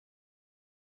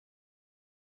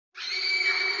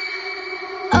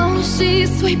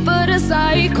she's sweet but a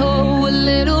psycho, a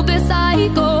little bit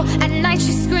psycho. At night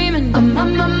she's screaming, I'm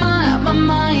on my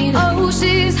mind. Oh,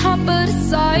 she's hot but a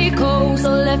psycho, so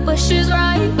left but she's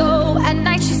right though. At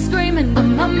night she's screaming,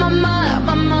 I'm on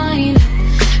my mind.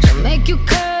 She'll make you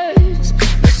curse,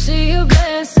 but she a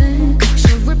blessing.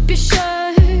 She'll rip your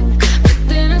shirt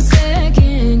within a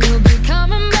second. You'll be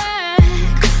coming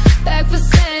back for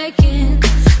second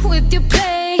with your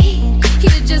play. You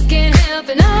just can't help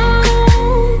it, no,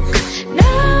 no.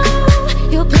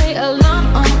 You'll play along,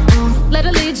 let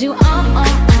her lead you on.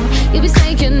 You'll be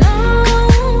saying no,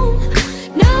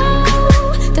 no,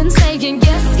 then saying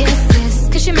yes, yes, yes,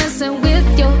 'cause you're messing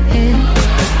with your head.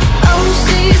 Oh,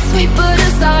 she's sweet but a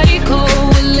psycho,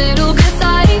 a little bit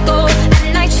psycho. At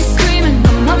night she's screaming,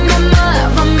 my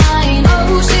mind.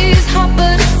 Oh, she's hot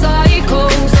but a psycho,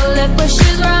 so left but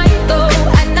she's right though.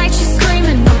 At night she's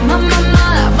screaming, my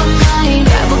mind.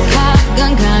 Grab a cop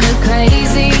gun, kinda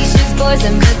crazy. She's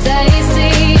poison but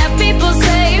tasty. Yeah, people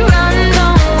say run,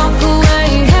 don't walk away.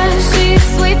 Yeah, she's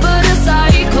sweet but a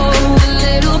psycho, a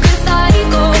little bit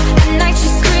psycho. At night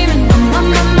she's screaming, my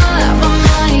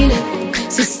mind.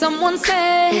 See, someone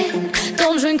said,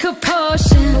 don't drink her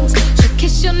potions. She'll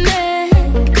kiss your neck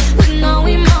with no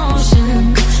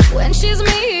emotions. When she's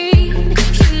mean,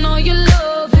 you know you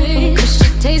love it, 'cause she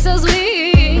tastes so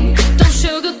sweet. Don't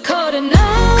sugarcoat it, no,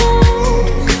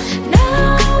 no.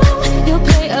 You'll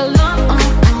play along,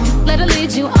 let her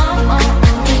lead you on.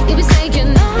 You'll be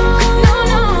saying no, no,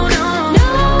 no, no,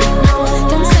 no,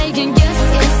 then saying yes,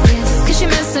 yes, yes, 'cause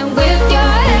you're messing with your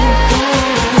head.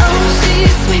 Oh,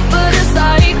 she's sweet but a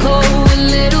psycho, a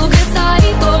little bit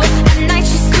psycho. At night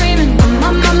she's screaming,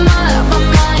 my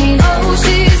mind. Oh,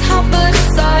 she's hot but a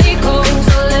psycho,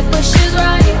 so left but she's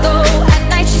right though. At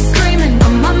night she's screaming,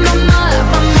 my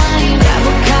mind. Grab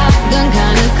a cop gun,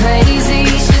 kinda crazy.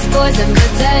 She's poison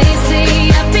but tasty.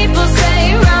 Yeah, people say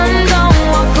run, don't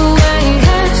walk away.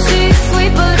 Yeah, she's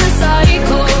sweet but a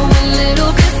psycho, a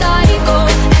little bit psycho.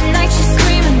 At night she's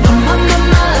screaming, my mind.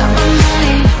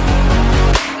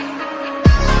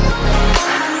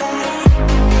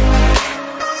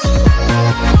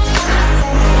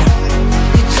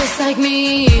 You're just like me,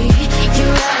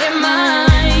 you're out your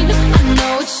mind. I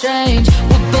know it's strange,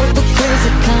 we're both the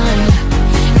crazy kind.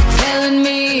 You're telling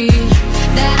me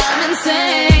that I'm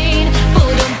insane, but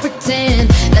don't pretend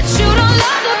that you don't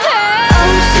love the pain.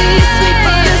 Oh, she's sweet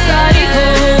but a psycho,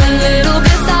 a little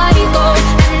bit psycho.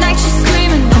 At night she's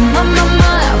screaming, my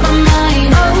mind.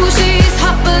 Oh, she's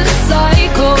hot but a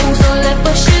psycho, so left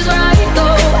but she's right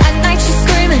though. At night she's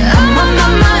screaming, my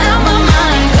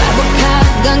mind. Grab a cop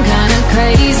gun, kinda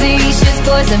crazy. She's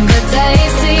poison but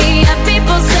tasty. Yeah,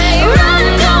 people say run,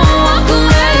 don't walk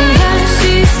away. Yeah,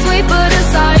 she's sweet but a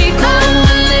psycho,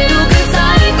 a little bit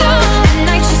psycho. At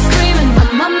night she's screaming,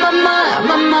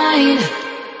 my mind.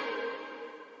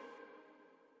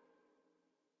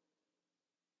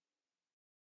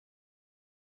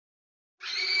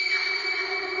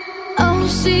 Oh,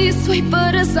 she's sweet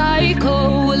but a psycho,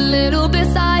 a little bit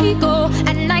psycho.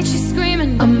 At night she's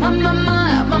screaming, my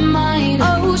mind.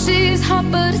 Oh, she's hot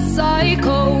but a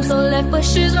psycho, so left but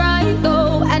she's right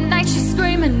though. At night she's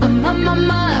screaming, my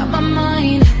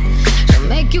mind. She'll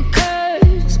make you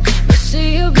curse, but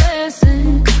she a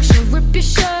blessing. She'll rip your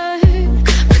shirt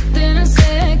within a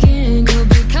second. You'll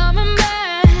be coming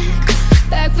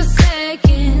back for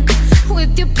second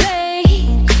with your play.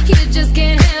 You just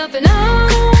can't help it, no,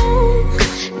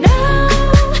 no.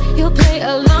 You'll play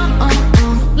along,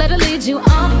 let her lead you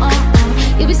on.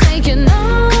 You'll be saying no,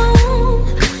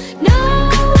 no,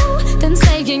 then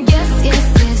saying yes, yes,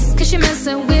 yes, 'cause you're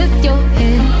messing with your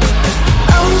head.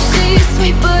 Oh, she's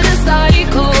sweet but a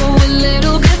psycho, a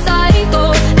little bit psycho.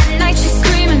 At night she's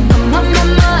screaming, my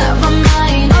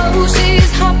mind. Oh,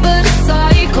 she's hot but a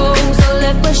psycho, so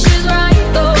left but she's right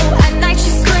though. At night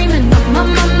she's screaming, my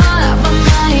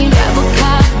mind. Grab a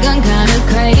cop gun, kinda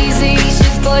crazy.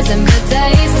 She's poison but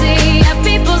tasty. Yeah,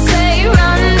 people say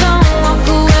run, don't walk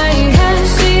away. Yeah,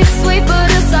 she's sweet but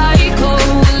a psycho,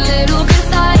 a little bit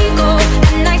psycho.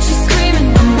 At night she's screaming,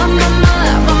 my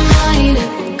mind.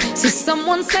 See,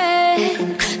 someone said,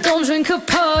 don't drink her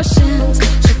potions.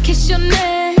 She'll kiss your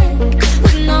neck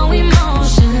with no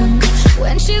emotions.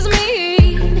 When she's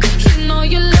mean, you know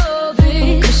you love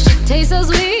it, 'cause she tastes so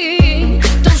sweet.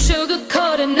 Don't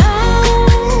sugarcoat it, no,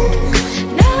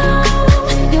 no.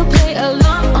 You'll play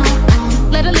along,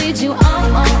 let her lead you on.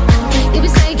 You'll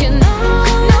be saying no,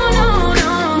 no, no,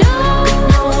 no,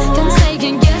 no, then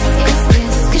saying yes, yes,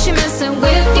 yes, 'cause you're messing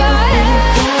with your head.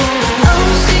 Oh,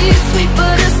 she's sweet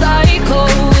but a psycho,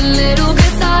 a little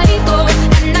bit psycho.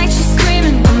 At night she's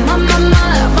screaming, my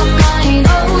mind.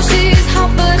 Oh, she's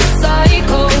hot but a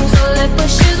psycho, so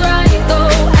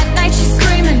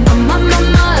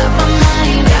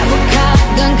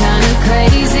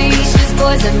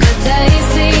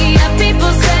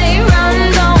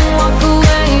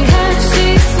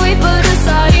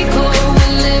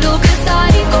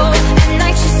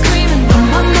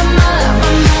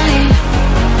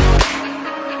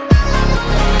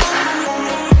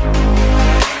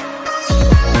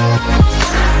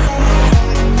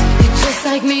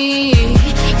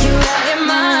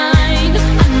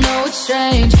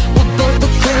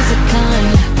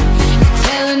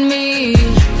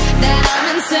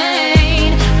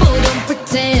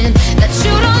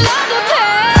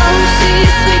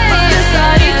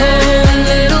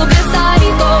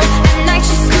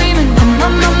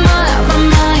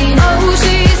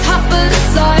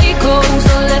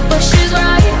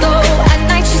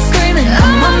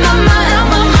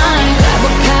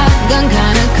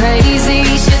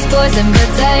poison but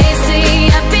tasty.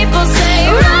 And people say,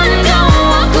 run, don't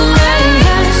walk away.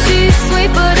 She's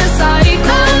sweet but a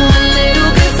psycho, a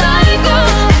little bit psycho.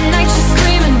 At night she's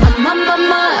screaming,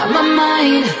 my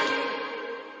mind.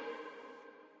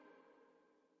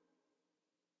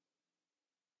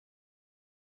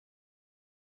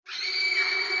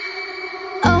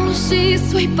 Oh, she's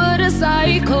sweet but a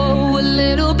psycho, a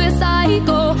little bit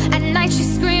psycho. At night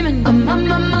she's screaming, my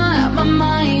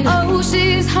mind. Oh,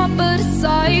 she's hot but a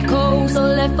psycho, so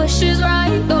left but she's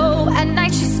right though. At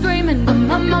night she's screaming,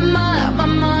 my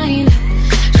mind.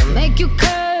 She'll make you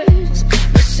curse,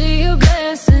 but she a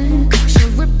blessing. She'll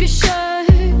rip your shirt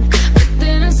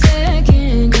within a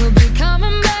second. You'll be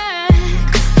coming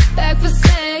back for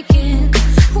seconds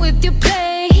with your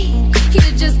play. You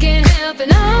just can't help it,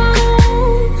 no.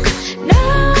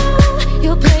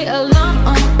 You'll play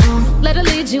along, let her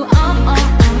lead you on.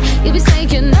 You'll be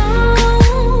saying no,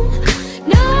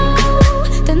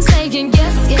 then saying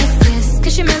yes,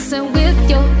 cause you're messing with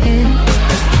your head.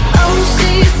 Oh,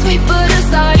 she's sweet but a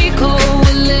psycho,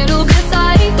 a little bit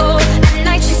psycho. At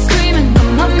night she's screaming,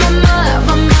 my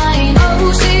mind.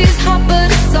 Oh, she's hot but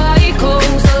a psycho,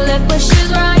 so left but she's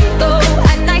right though.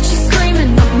 At night she's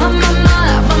screaming, my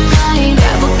mind.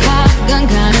 Grab a cop gun,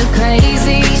 kinda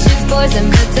crazy. She's poison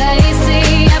but tasty.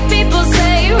 And people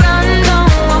say, run,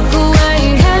 don't walk away.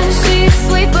 She's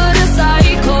sweet but a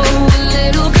psycho, a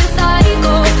little bit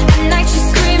psycho. At night she's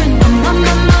screaming, my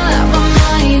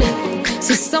mind.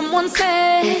 See, someone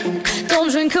said, don't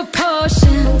drink her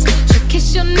potions. She'll kiss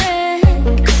your neck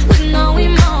with no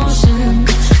emotion.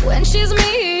 When she's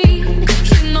mean,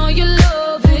 you know you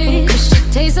love it, cause she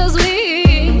tastes so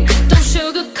sweet. Don't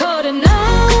sugarcoat it, no.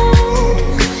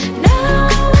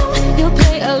 You'll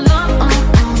play along,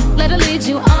 let her lead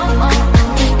you on.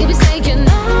 You'll be saying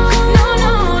no,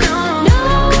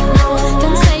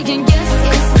 then saying yes,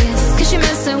 cause you're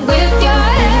messing with your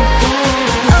head.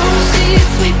 Oh, she's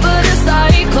sweet but a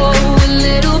psycho, a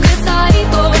little bit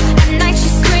psycho. At night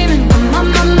she's screaming, my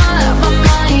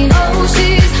mind. Oh,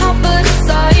 she's hot but a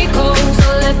psycho, so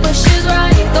left but she's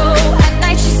right though. At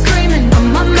night she's screaming,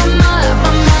 my mind.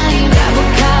 Grab a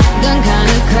cop gun,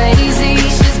 kinda crazy.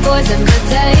 She's poison but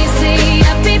tasty.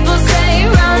 And people say,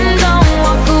 run, don't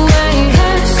walk away.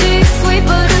 She's sweet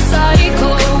but a psycho,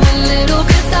 a little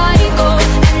bit psycho.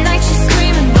 At night she's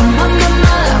screaming, my mind.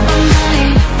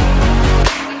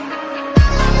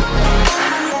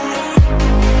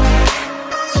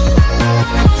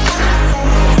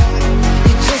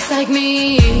 You're just like me,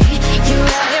 you're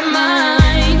out your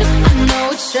mind. I know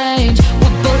it's strange,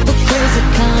 we're both the crazy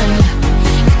kind.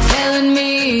 You're telling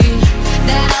me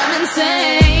that I'm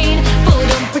insane, but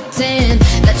don't pretend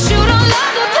that you don't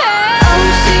love the pain. Oh,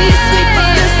 she's sweet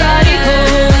but a psycho,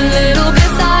 a little bit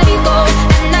psycho.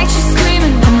 At night she's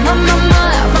screaming, my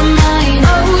mind.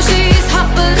 Oh, she's hot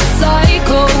but a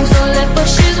psycho, so left but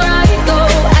she's right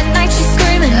though. At night she's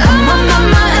screaming, my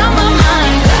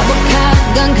mind. Grab a cop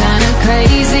gun, kinda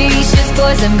crazy. She's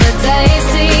poison but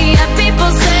tasty. And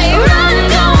people say, run,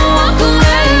 don't walk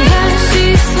away.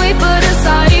 She's sweet but a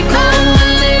psycho,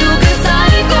 a little bit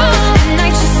psycho. At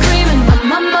night she's screaming,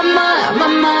 my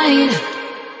mind.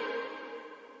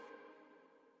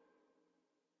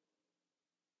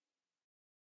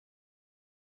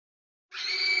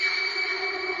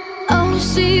 Oh,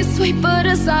 she's sweet but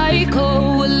a psycho,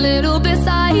 a little bit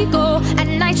psycho. At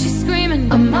night she's screaming,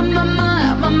 my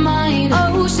mind.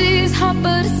 Oh, she's hot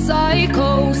but a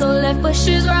psycho, so left but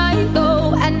she's right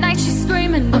though. At night she's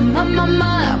screaming, my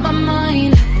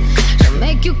mind. She'll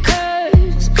make you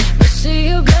curse, but she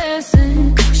a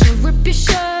blessing. She'll rip your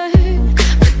shirt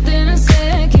within a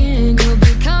second. You'll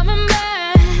be coming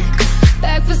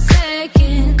back for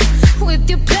seconds with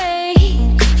your play.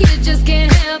 You just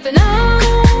can't help it, no.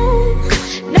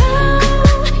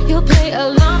 You'll play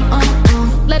along,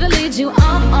 let her lead you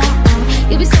on.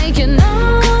 You'll be saying no,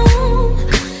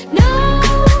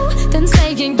 then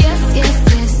saying yes,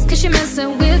 cause you're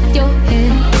messing with your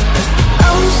head.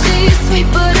 Oh, she's sweet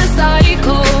but a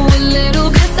psycho, a little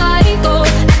bit psycho.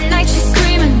 At night she's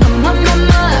screaming, my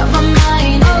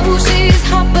mind. Oh, she's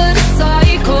hot but a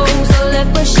psycho, so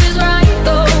left but she's right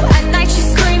though. At night she's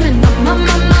screaming, my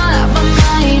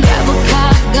mind. Grab a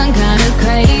cop gun, kinda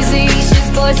crazy. She's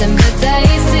poison but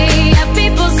tasty. And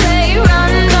people say,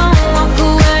 run, don't walk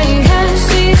away.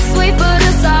 She's sweet but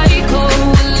a psycho,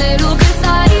 a little bit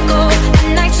psycho. At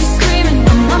night she's screaming,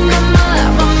 my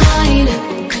mind.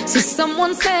 See,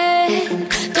 someone said,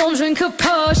 don't drink her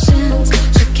potions.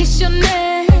 She'll kiss your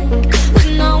neck with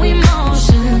no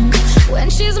emotion. When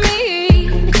she's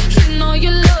mean, you know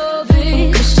you love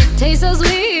it, cause she tastes so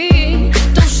sweet.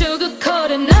 Don't sugarcoat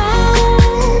it, no.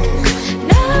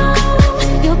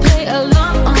 You'll play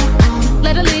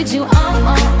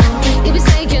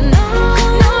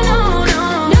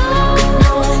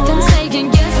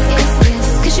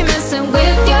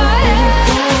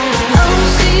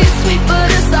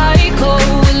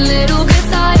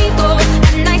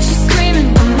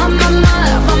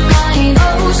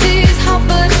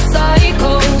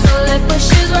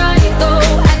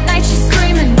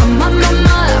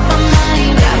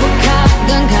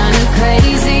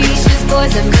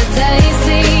poison but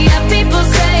tasty. Yeah, people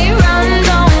say run,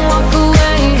 don't walk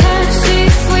away. 'Cause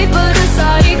she's sweet but a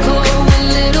psycho, a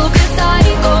little bit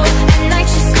psycho. At night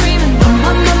she's screaming,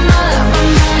 my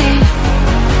mind.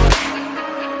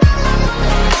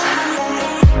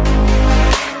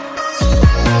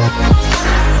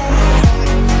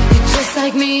 You're just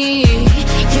like me,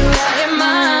 you're out your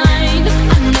mind.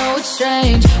 I know it's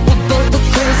strange, we're both the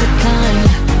crazy kind.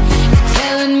 You're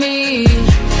telling me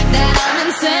that I'm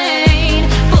insane,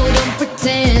 but don't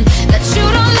pretend that you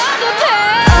don't love the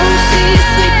pain. Oh, she's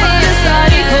sweet but a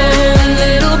psycho, a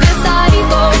little bit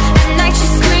psycho. At night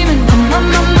she's screaming, my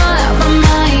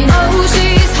mind. Oh,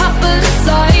 she's hot but a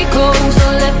psycho, so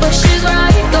left but she's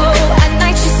right though. At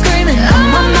night she's screaming,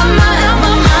 my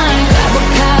mind. Grab a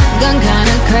cop gun,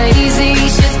 kinda crazy.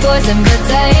 She's poison but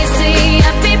tasty.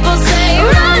 Yeah, people say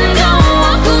run, don't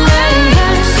walk away.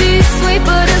 Yeah, she's sweet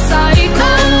but a psycho,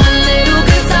 a little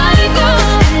bit psycho.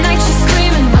 At night she's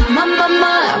screaming,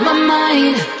 my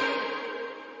mind.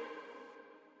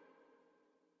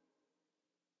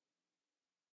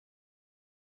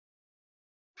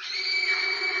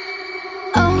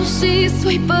 Oh, she's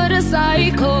sweet but a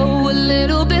psycho, a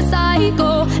little bit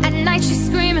psycho. At night she's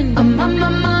screaming,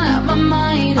 my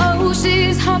mind. Oh,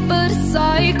 she's hot but a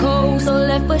psycho, so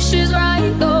left but she's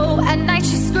right though. At night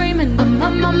she's screaming, my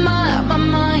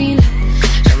mind.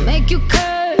 She'll make you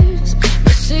curse,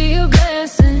 but she a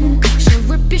blessing. She'll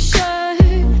rip your shirt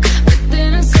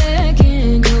within a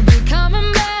second. You'll be coming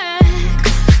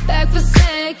back for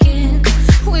seconds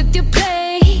with your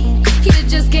play. You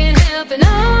just can't help it,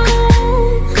 no.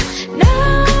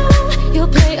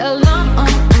 You'll play along,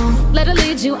 let her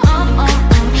lead you on.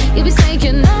 You'll be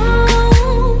saying no,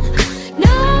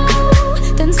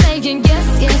 then saying yes,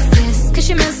 'cause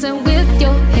you're messing with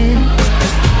your head.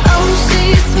 Oh,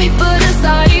 she's sweet but a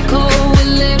psycho, a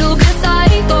little bit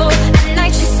psycho. At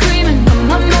night she's screaming,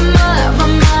 my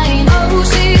mind. Oh,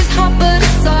 she's hot but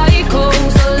a psycho,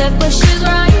 so left but she's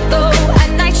right though. At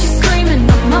night she's screaming,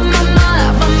 my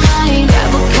mind.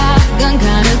 Grab a cop gun,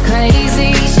 kinda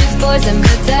crazy. She's poison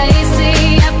but tasty.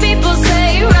 Yeah, people say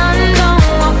run, don't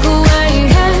walk away.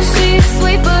 Yeah, she's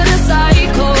sweet but a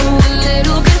psycho, a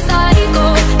little bit psycho.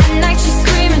 At night she's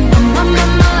screaming, my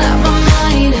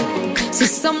mind. See,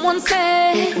 someone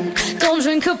said don't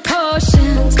drink her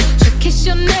potions. She'll kiss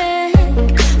your neck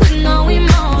with no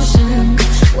emotion.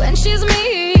 When she's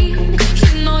mean, you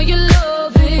know you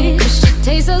love it, 'cause she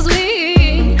tastes so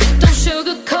sweet. Don't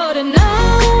sugarcoat it, no.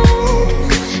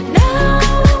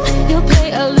 You'll play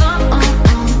along,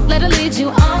 let her lead you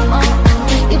on.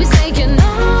 You'll be saying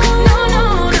no,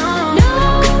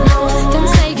 then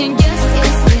saying yes,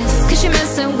 'cause you're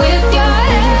messing with your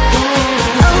head.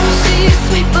 Oh, she's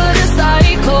sweet but a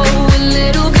psycho, a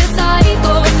little bit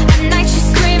psycho. At night she's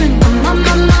screaming, my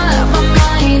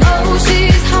mind. Oh,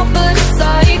 she's hot but a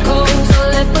psycho, so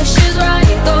left but she's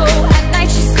right though. At night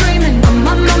she's screaming,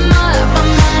 my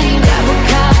mind. Grab a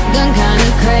cop gun, kinda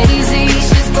crazy.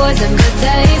 She's poison but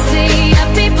tasty. Yeah,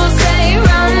 people say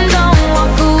run, don't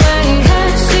walk away.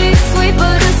 'Cause she's sweet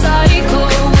but a psycho,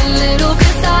 a little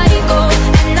bit psycho.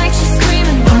 At night she's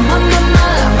screaming, my mind.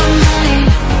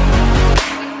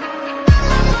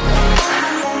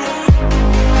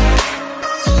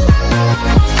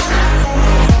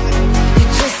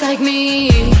 You're just like me,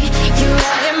 you're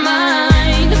out your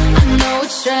mind. I know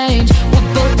it's strange, we're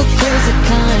both the crazy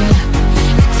kind.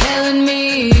 You're telling me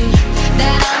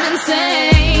that I'm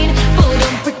insane, but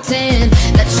don't pretend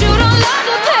that you don't love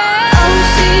the pain. Oh,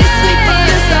 she's sweet but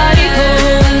a psycho,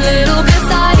 a little bit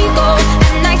psycho.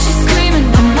 At night she's screaming,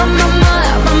 my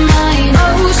mind.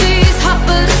 Oh, she's hot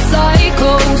but a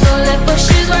psycho, so left but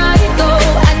she's right though.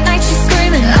 At night she's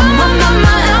screaming, my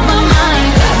mind.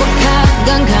 Grab a cop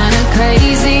gun, kinda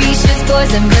crazy. She's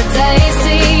poison but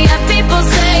tasty. Yeah, people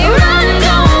say run,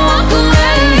 don't walk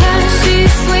away. Yeah,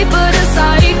 she's sweet but a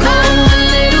psycho, a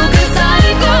little bit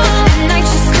psycho. At night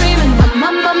she's screaming,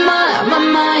 my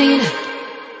mind.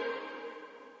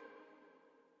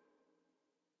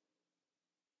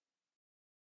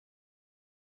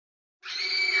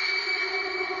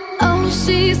 Oh,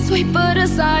 she's sweet but a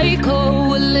psycho,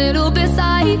 a little bit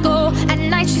psycho. At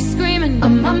night she's screaming, my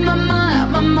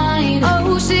mind.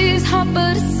 Oh, she's hot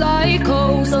but a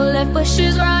psycho, so left but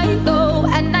she's right though.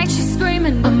 At night she's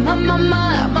screaming, my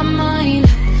mind.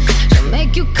 She'll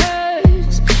make you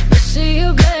curse, but she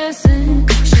a blessing.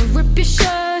 She'll rip your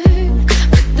shirt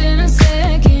within a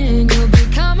second. You'll be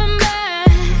coming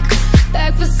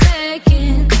back for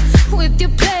seconds with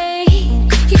your play.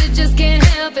 You just can't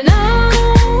help it, no.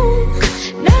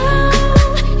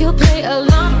 You'll play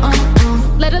along,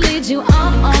 let her lead you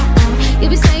on. You'll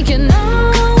be saying no,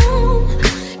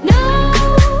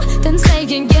 then say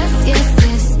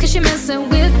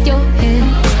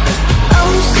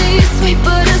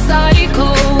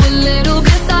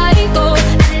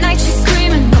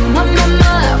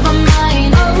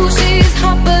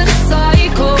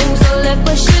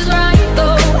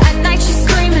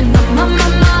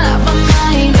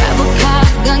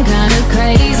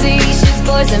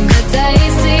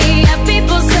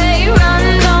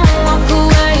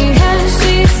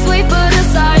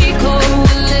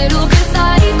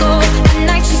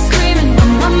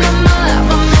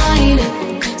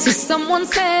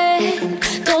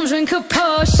drink her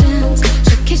potions.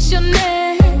 She'll kiss your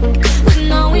neck with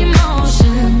no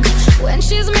emotion. When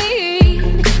she's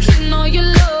mean, you know you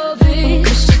love it,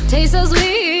 'cause she tastes so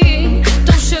sweet.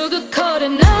 Don't sugarcoat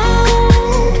it, no,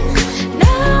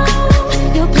 no.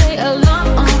 You'll play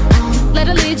along, let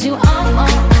her lead you on.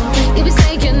 You'll be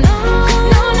saying no,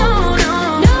 no, no, no,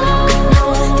 no, no.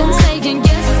 Then saying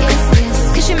yes, yes, yes,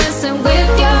 'cause she messing with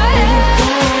your head.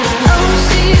 Oh,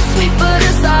 she's sweet but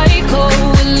a psycho,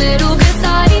 a little bit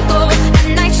psycho. At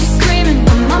night she's screaming,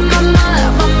 my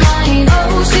mind.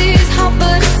 Oh, she's hot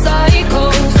but a psycho,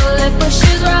 so left but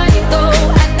she's right though.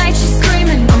 At night she's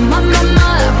screaming, my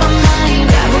mind.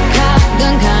 Grab a cop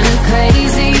gun, kinda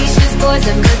crazy. She's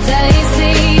poison but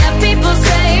tasty. Yeah, people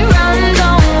say run,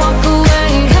 don't walk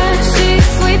away, 'cause she's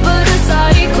sweet but a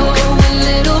psycho, a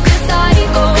little bit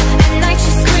psycho. At night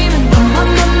she's screaming, my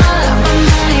mind.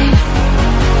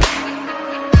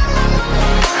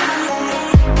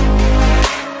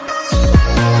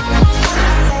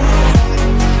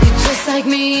 You're just like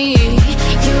me,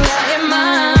 you're out your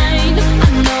mind. I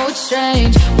know it's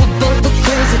strange, we're both the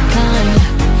crazy kind.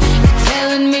 You're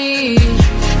telling me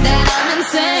that I'm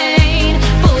insane,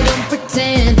 but don't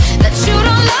pretend that you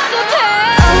don't love the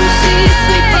pain. Oh, she's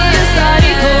sweet but a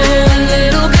psycho, a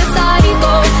little bit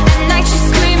psycho. At night she's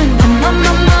screaming, my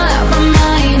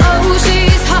mind. Oh,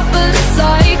 she's hot but a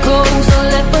psycho, so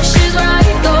left but she's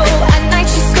right though. At night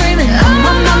she's screaming,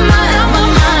 my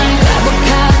mind. Grab a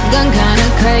cop gun, kinda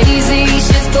crazy.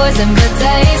 She's poison but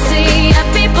tasty. Yeah,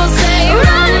 people say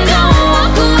run, don't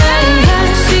walk away,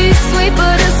 'cause she's sweet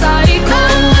but a psycho,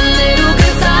 a little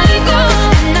bit psycho.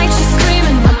 At night she's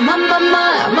screaming,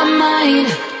 my mind.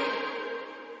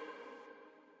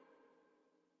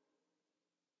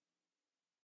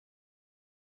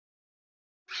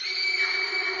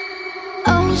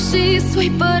 Oh, she's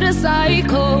sweet but a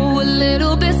psycho, a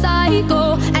little bit psycho.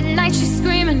 At night she's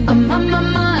screaming, my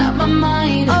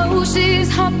mind. Oh, she's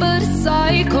hot but a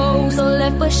psycho, so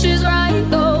left but she's right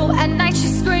though. At night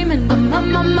she's screaming, my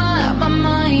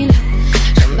mind.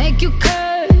 She'll make you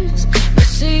curse, but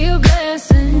she a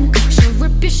blessing. She'll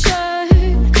rip your shirt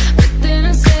within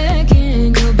a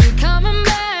second. You'll be coming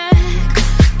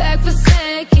back for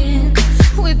seconds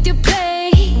with your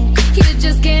play. You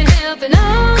just can't help it, no,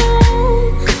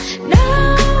 no.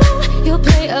 You'll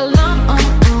play along,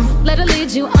 let her lead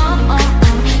you on.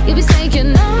 You'll be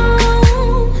saying no,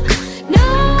 no,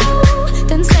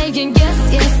 then saying yes,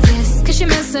 yes, yes, 'cause she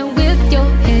messing with your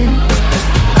head.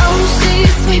 Oh,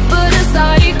 she's sweet but a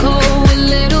psycho, a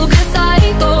little bit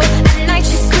psycho. At night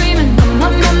she's screaming, my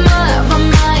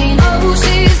mind. Oh,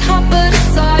 she's hot but a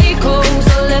psycho,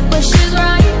 so left but she's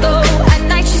right though. At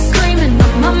night she's screaming,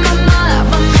 my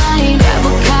mind. Grab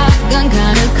a cop gun,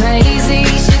 kinda crazy.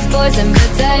 She's poison but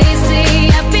tasty.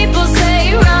 Yeah, people say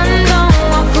run, don't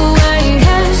walk away,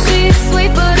 'cause she's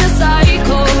sweet but a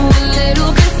psycho, a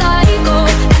little bit psycho.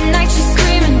 At night she's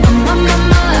screaming, my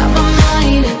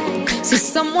mind. See,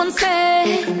 someone said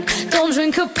don't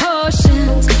drink her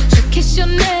potions. She'll kiss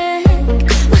your neck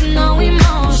with no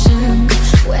emotion.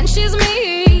 When she's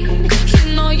mean, you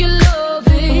know you love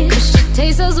it, 'cause she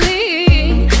tastes so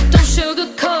sweet. Don't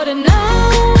sugarcoat it, no,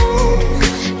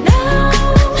 no.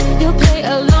 You'll play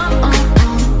along,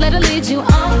 let her lead you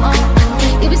on.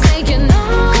 You'll be saying no,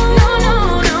 no, no,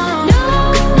 no, no,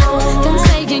 no. Then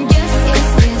saying yes, yes,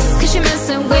 yes, 'cause she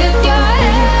messing with your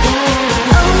head.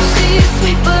 Oh, she's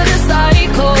sweet but a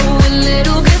psycho, a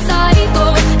little bit psycho.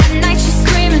 At night she's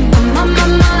screaming, my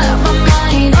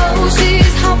mind. Oh,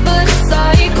 she's hot but a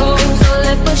psycho, so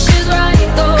left but she's right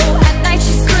though. At night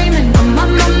she's screaming, my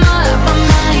mind.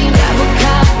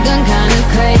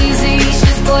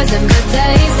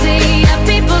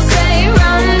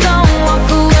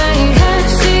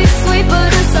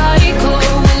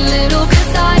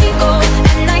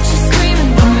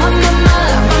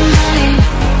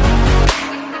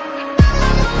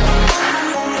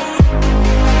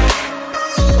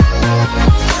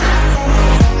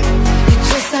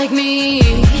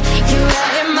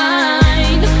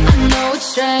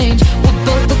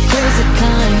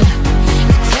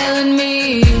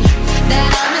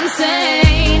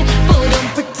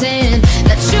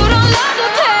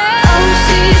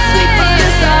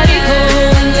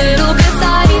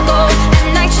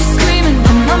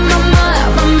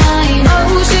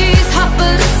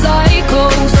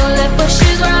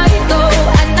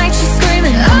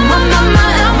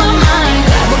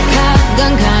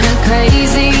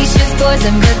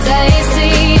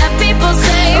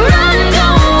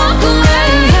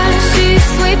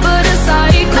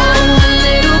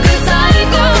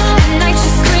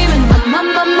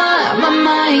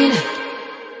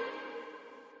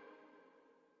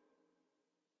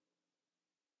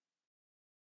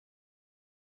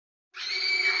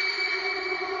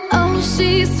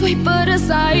 she's sweet but a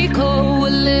psycho,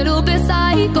 a little bit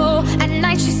psycho. At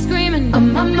night she's screaming,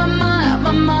 I'm on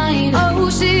my mind. Oh,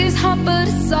 she's hot but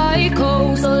a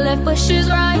psycho, so left but she's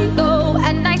right though.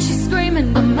 At night she's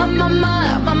screaming, I'm on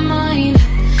my mind.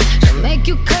 She'll make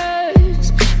you curse,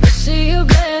 but she a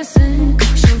blessing.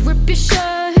 She'll rip your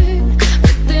shirt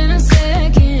within a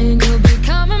second. You'll be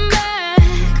coming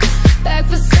back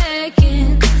for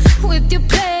seconds with your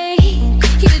play.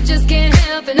 You just can't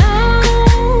help it, no,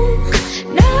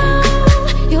 no.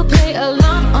 You'll play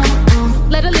along,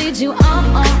 let her lead you on.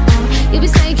 You'll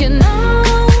be saying no,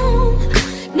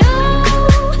 no,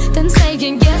 then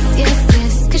saying yes, yes,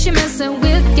 yes, 'cause you're messing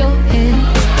with your head.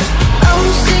 Oh,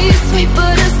 she's sweet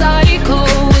but a psycho,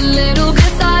 a little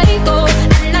bit psycho.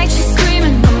 At night she's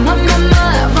screaming, I'm on my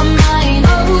mind.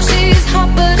 Oh, she's hot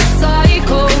but a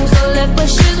psycho, so left but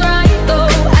she's right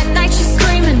though. At night she's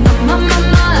screaming, I'm on my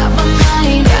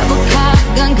mind. Grab a cop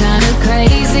gun, kinda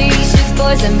crazy. She's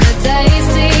poison but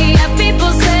tasty. Yeah,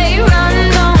 people say run,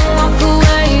 don't walk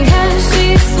away. Yeah,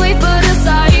 she's sweet but a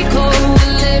psycho, a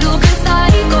little bit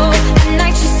psycho. At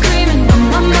night she's screaming, I'm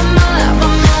on my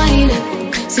mind.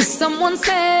 See, someone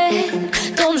said,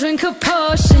 don't drink her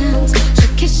potions.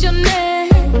 She'll kiss your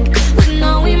neck with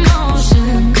no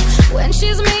emotion. When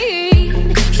she's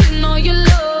mean, you know you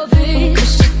love it,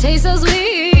 'cause she tastes so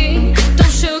sweet.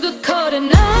 Don't sugarcoat it,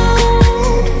 no,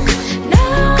 no.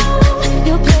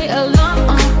 You'll play along,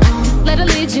 let her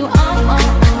lead you on.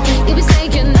 You'll be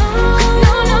saying no,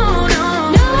 no, no, no,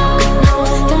 no, no.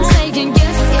 Then saying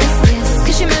yes, yes, yes,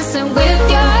 'cause you're messing with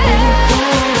your head.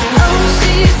 Oh,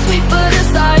 she's sweet but a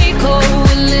psycho,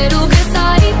 a little bit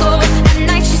psycho. At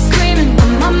night she's screaming,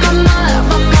 I'm on my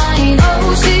mind. Oh,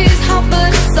 she's hot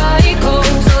but a psycho,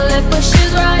 so left but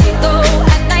she's right though.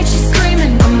 At night she's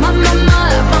screaming, I'm on my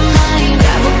mind.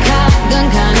 Grab a cop gun,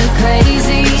 kinda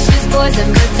crazy. She's poison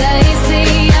but tasty.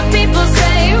 Yeah, people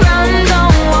say run,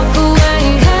 don't walk away.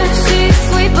 'Cause she's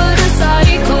sweet but a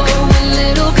psycho, a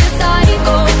little bit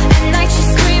psycho. At night she's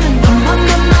screaming, I'm on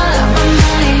my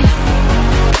mind.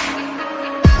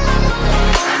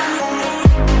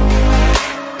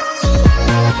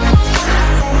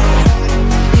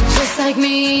 You're just like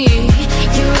me,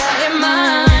 you're out your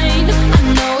mind. I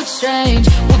know it's strange,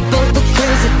 we're both the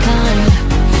crazy kind.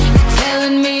 You're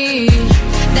telling me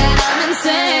that I'm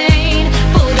insane,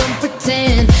 but don't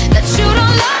pretend that you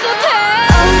don't love the pain.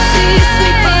 Oh, she's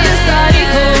sweet but a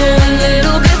psycho, a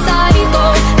little bit psycho.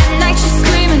 At night she's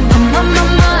screaming, I'm on my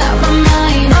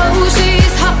mind. Oh,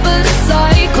 she's hot but a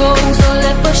psycho, so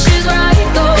left but she's right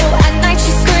though. At night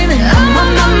she's screaming, I'm on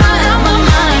my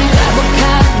mind. Grab a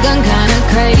cop gun, kinda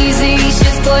crazy.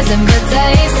 She's poison but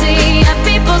tasty. Yeah,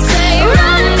 people say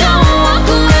run, don't walk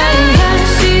away. Yeah,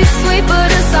 she's sweet but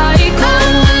a psycho,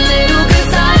 a little bit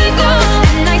psycho.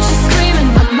 At night she's screaming,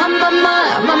 I'm on my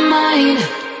mind.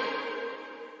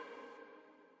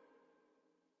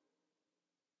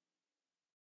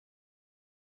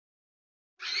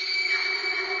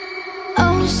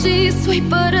 Oh, she's sweet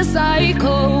but a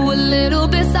psycho, a little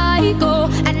bit psycho.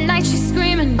 At night she's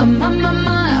screaming, I'm on my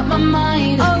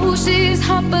mind. Oh, she's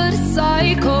hot but a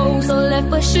psycho, so left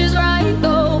but she's right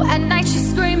though. At night she's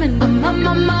screaming, I'm on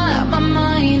my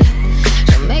mind.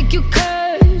 She'll make you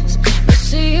curse, but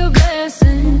she a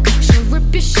blessing. She'll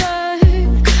rip your shirt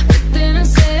within a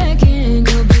second.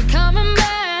 You'll be coming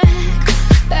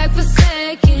back for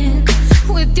seconds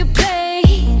with your play.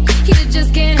 You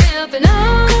just can't help it, no,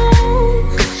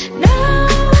 no.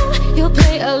 You'll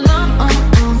play along,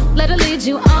 let her lead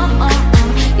you on.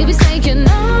 You'll be saying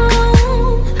no,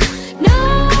 no,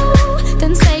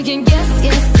 then saying yes,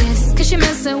 yes, yes, 'cause you're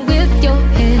messing with your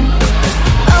head.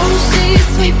 Oh, she's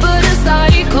sweet but a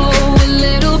psycho, a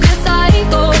little bit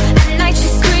psycho. At night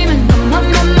she's screaming, I'm on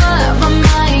my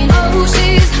mind. Oh,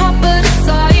 she's hot but a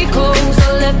psycho, so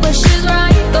left but she's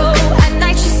right though. At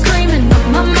night she's screaming,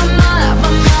 I'm on my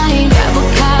mind. Grab a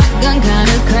cop gun,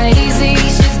 kinda crazy.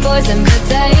 She's poison but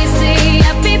tasty.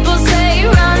 Yeah, people say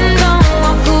run, don't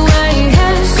walk away.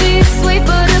 Yeah, she's sweet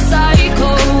but a psycho,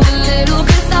 a little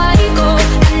bit psycho.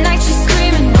 At night she's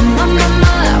screaming, I'm on my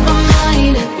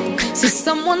mind. See,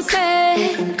 someone said,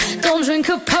 don't drink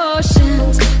her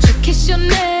potions.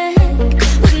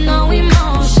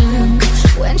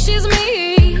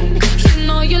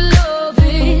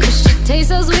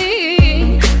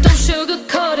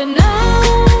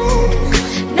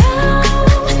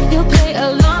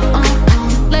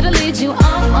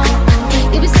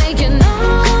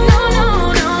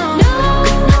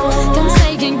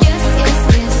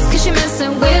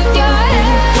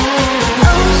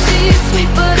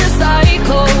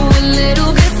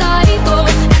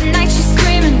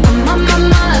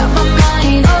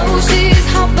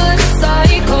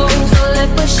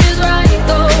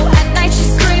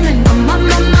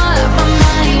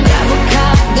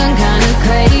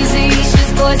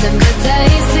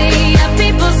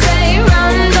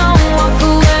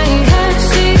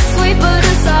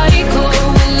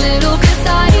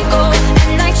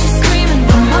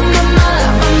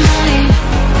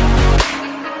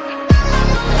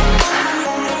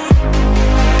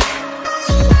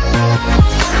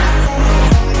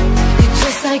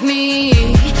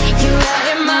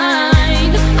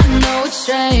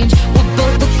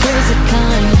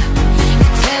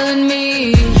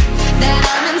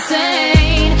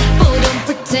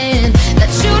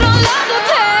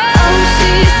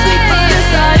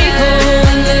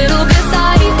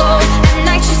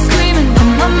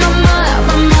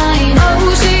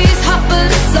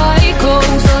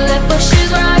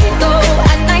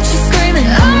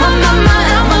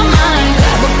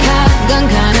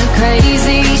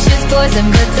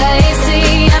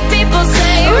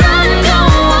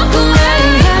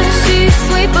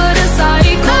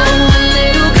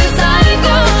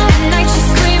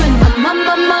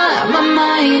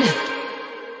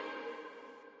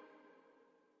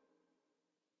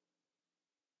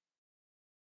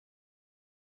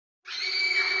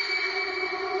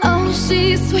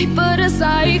 she's sweet but a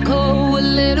psycho, a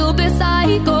little bit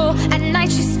psycho. At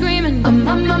night she's screaming, I'm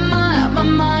on my mind, my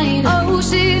mind. Oh,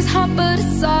 she's hot but a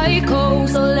psycho,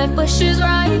 so left but she's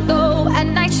right though. At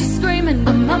night she's screaming,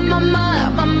 I'm on my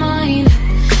mind, my mind.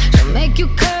 She'll make you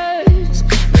curse,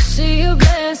 but she a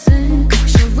blessing.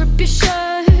 She'll rip your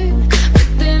shirt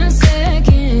within a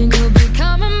second. You'll be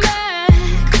coming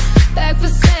back for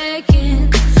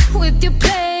second with your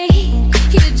play.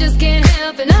 You just can't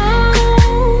help it, no,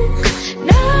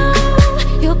 no.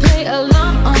 You'll play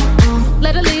along,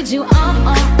 let her lead you on.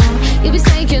 You'll be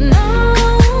saying no,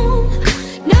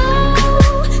 no,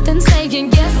 then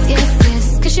saying yes, yes, yes,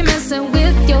 'cause you're messing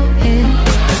with your head.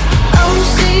 Oh,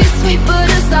 she's sweet but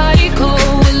a psycho,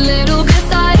 a little bit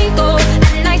psycho.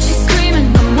 At night she's screaming,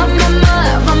 I'm on my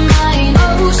mind, my mind.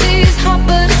 Oh, she's hot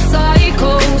but a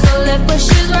psycho, so left but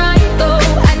she's right though.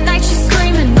 At night she's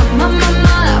screaming, I'm on my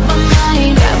mind, my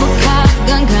mind. Grab a cop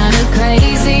gun, kinda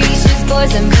crazy. She's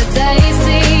poison but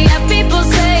tasty. Yeah, people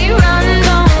say run,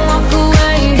 don't walk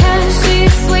away. Yeah,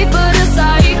 she's sweet but a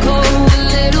psycho, a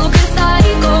little bit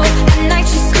psycho. At night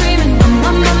she's screaming, I'm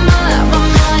on my mind, my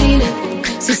mind.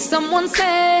 See, someone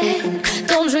said,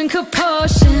 don't drink her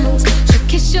potions. She'll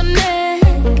kiss your neck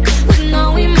with no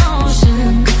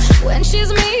emotion. When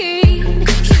she's mean,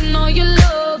 you know you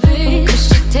love it, 'cause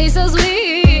she tastes so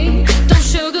sweet. Don't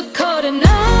sugarcoat it,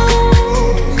 no,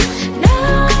 no.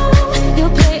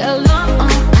 You'll play along,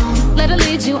 let her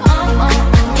lead you on.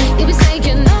 You'll be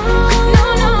saying no, no,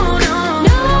 no, no,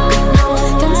 no,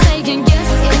 then saying yes,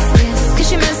 yes, yes, 'cause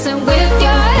you're messing with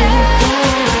your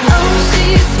head. Oh,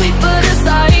 she's sweet but a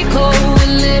psycho, a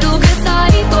little bit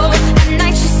psycho. At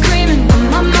night she's screaming, I'm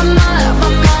on my mind, my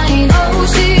mind. Oh,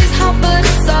 she's hot but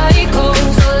a psycho,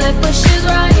 so left but she's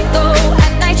right though.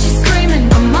 At night she's screaming,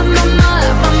 I'm on my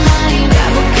mind, my mind.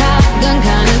 Grab a cop gun,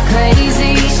 kinda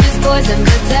crazy. She's poison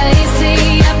but tasty.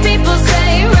 Yeah, people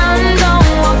say run, don't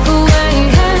walk away.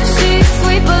 Yeah, she's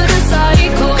sweet but a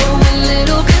psycho, a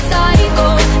little bit psycho.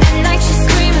 At night she's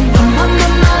screaming, I'm on my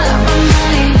mind, my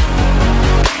mind.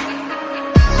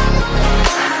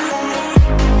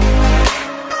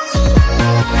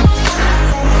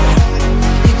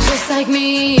 You're just like me,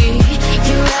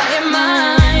 you're out your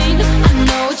mind. I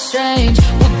know it's strange,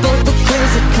 we're both the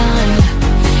crazy kind.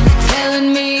 You're telling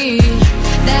me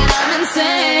that I'm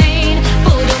insane,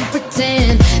 but don't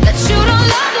pretend that you don't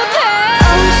love the pain.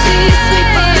 Oh, she's sweet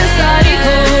but a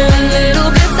psycho, a little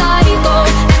bit psycho.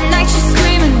 At night she's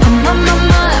screaming, I'm on my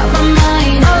mind, my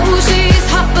mind. Oh, she's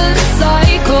hot but a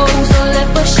psycho, so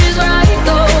left but she's right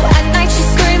though. At night she's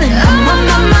screaming, I'm on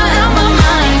my mind, my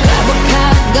mind. Grab a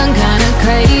cop gun, kinda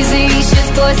crazy. She's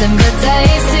poison but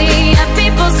tasty. Yeah,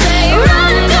 people say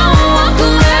run, don't walk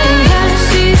away. Yeah,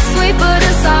 she's sweet but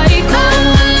a psycho,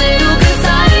 a little bit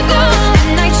psycho. At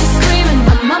night she's screaming,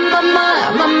 I'm on my mind,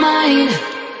 my mind.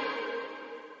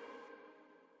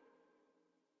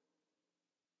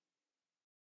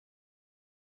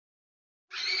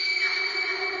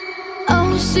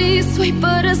 Oh, she's sweet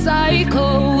but a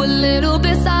psycho, a little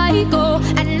bit psycho.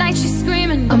 At night she's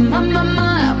screaming, I'm on my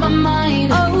mind, my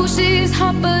mind. Oh, she's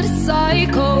hot but a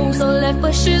psycho, so left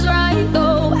but she's right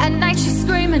though. At night she's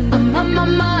screaming, I'm on my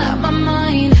mind, my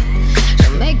mind.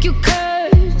 She'll make you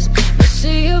curse, but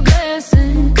she a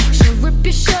blessing. She'll rip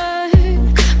your shirt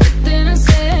within a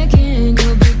second.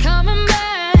 You'll be coming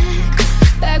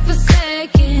back for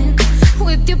second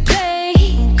with your play.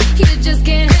 You just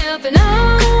can't help it, no,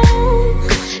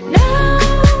 no.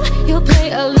 You'll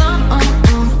play along,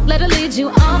 let her lead you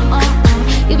on.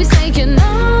 You'll be saying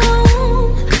no,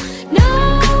 no,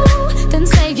 then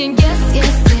saying yes,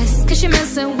 yes, yes, 'cause you're messing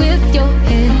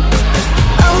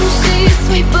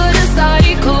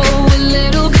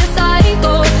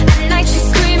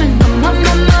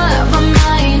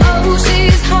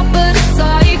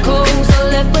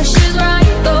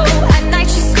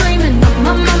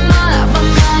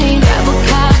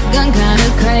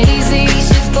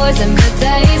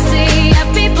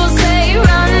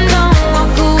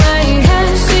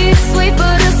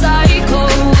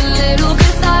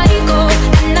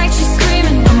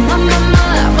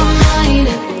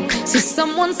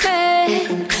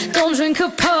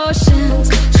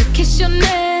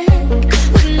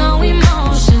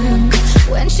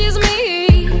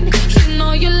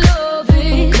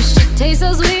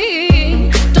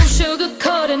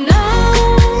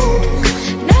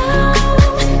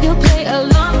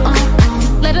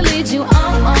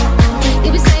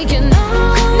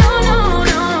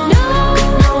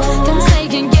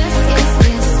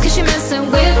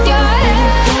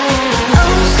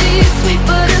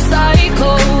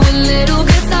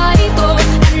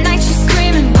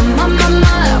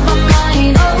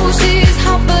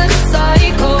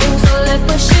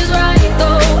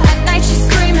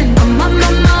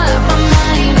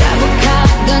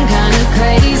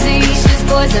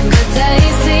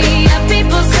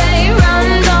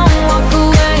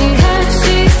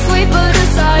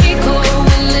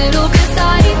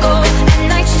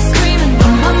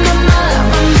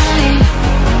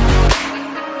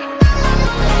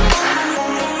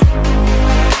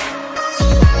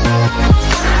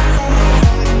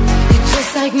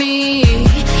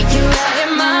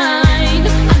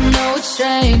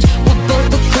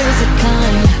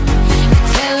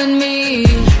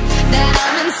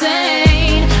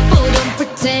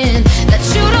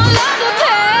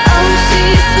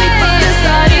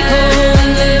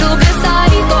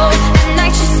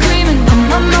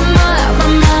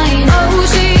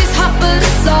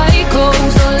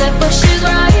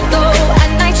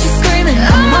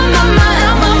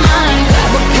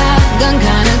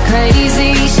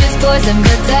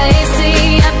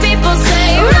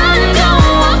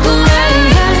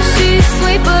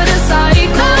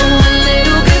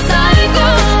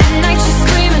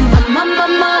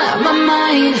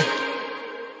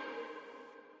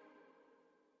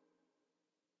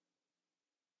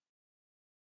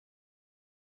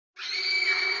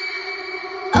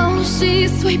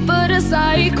she's sweet but a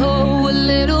psycho, a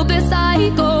little bit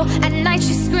psycho. At night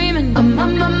she's screaming, I'm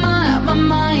on my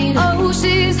mind. Oh,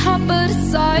 she's hot but a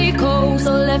psycho,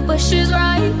 so left but she's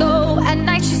right though. At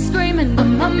night she's screaming,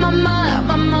 I'm on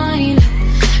my mind.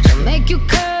 She'll make you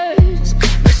curse,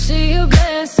 but she a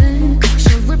blessing.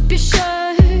 She'll rip your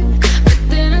shirt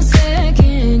within a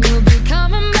second. You'll be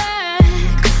coming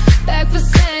back for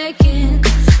seconds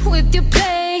with your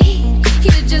play.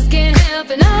 You just can't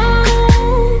help it, no,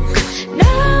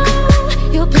 no.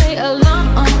 You'll play along,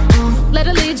 let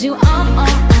her lead you on.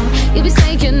 You'll be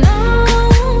saying no,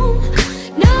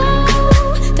 no,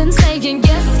 then saying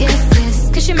yes, yes, yes,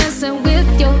 'cause you're messing with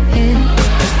your head.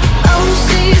 Oh,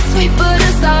 she's sweet but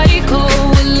a psycho,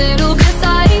 a little bit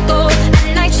psycho. At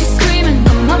night she's screaming,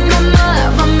 I'm on my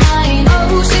mind.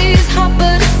 Oh, she's hot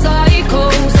but a psycho,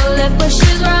 so left but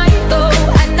she's right though.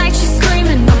 At night she's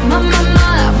screaming, I'm on my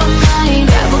mind.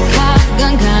 Grab a cop,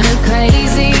 gun kinda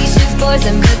crazy. She's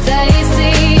poison but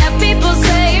tasty. Yeah, people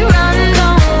say run,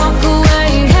 don't walk away.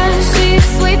 Yeah, she's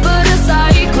sweet but a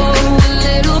psycho, a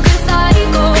little bit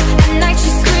psycho. At night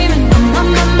she's screaming, I'm on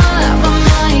my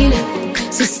mind.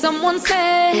 So someone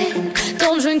said,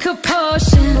 don't drink her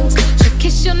potions. She'll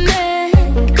kiss your neck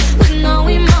with no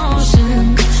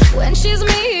emotions. When she's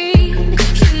mean,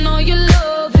 you know you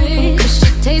love it, 'cause she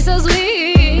tastes so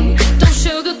sweet. Don't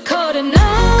sugarcoat it, no,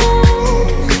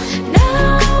 no.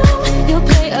 You'll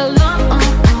play along,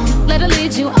 let her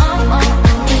lead you on.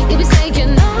 You'll be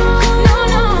saying no, no,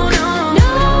 no, no, no,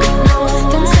 no,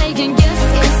 then saying yes,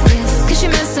 yes, yes, 'cause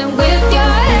you're messing with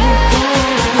your head.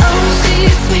 Oh,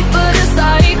 she's sweet but a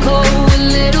psycho, a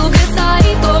little bit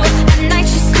psycho. At night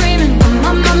she's screaming, I'm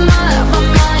on my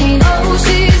mind. Oh,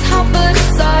 she's hot but a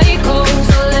psycho,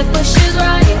 so left but she's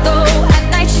right though. At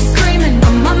night she's screaming,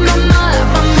 I'm on my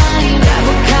mind. Grab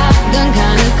a cop, gun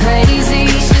kinda crazy.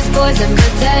 She's poison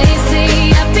but tasty.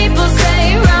 Yeah, people say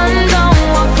run, don't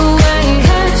walk away.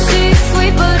 Yeah, she's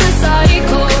sweet but a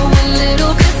psycho, a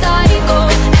little bit psycho.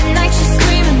 At night she's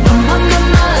screaming, I'm on my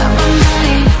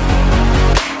mind.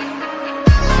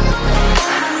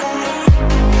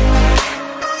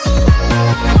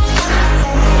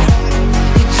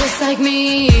 You're just like me,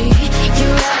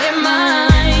 you're out your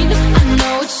mind. I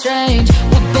know it's strange,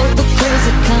 we're both the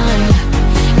crazy kind.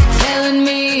 You're telling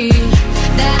me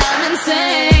that I'm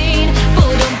insane,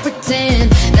 but don't pretend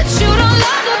that you don't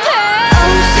love the pain.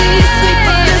 Oh, she's sweet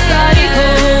but a psycho,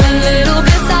 a little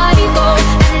bit psycho.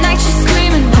 At night she's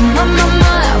screaming, I'm on my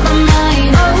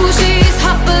mind. Oh, she's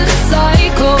hot but a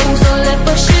psycho, so left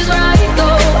but she's right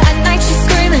though. At night she's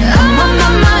screaming, I'm on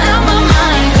my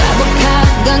mind. Grab a cop,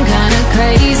 gun kinda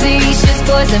crazy. She's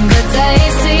poison but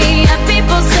tasty. Yeah,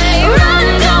 people say run,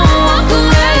 don't walk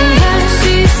away. Yeah,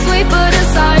 she's sweet but a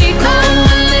psycho,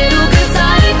 a little bit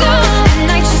psycho. At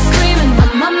night she's screaming,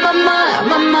 I'm on my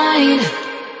mind.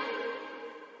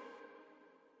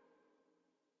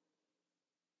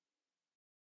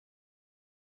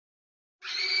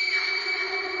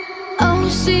 Oh,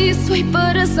 she's sweet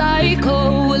but a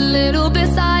psycho, a little bit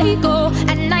psycho.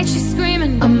 At night she's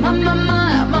screaming, I'm on my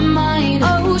mind.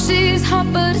 Oh, she's hot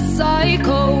but a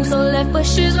psycho, so left but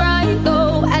she's right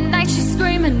though. At night she's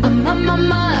screaming, I'm on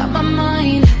my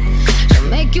mind. She'll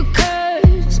make you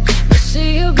curse, but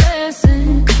she a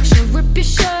blessing. She'll rip your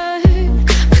shirt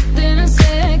within a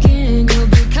second. You'll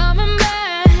be coming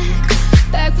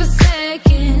back for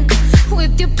seconds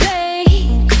with your play.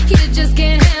 You just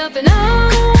can't help it, no,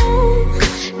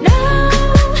 no.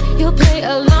 You'll play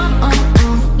along,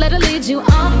 let her lead you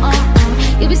on.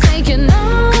 You'll be saying no,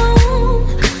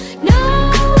 no,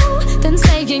 then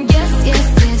saying yes, yes,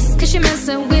 yes, 'cause you're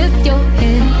messing with your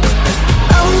head.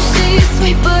 Oh, she's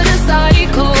sweet but a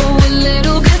psycho, a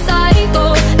little bit psycho.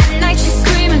 At night she's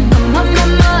screaming, I'm on my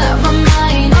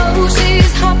mind. Oh,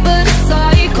 she's hot but a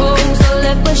psycho, so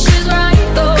left but she's right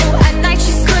though. At night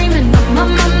she's screaming, I'm on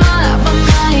my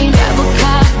mind. Grab a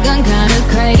cop, gun kinda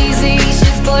crazy.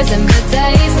 She's poison but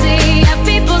tasty. Yeah,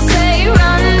 people say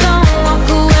run, don't walk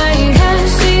away. Yeah,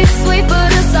 she's sweet but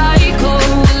a psycho,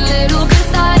 a little bit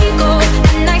psycho.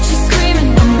 At night she's screaming,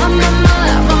 I'm on my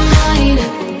mind.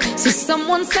 So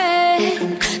someone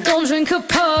said, don't drink her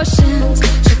potions.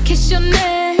 She'll kiss your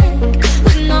neck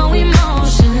with no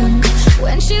emotions.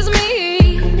 When she's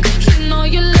mean, you know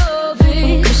you love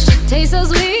it, 'cause she tastes so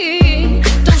sweet.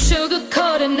 Don't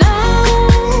sugarcoat it, no,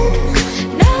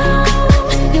 no.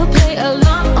 You'll play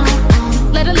along,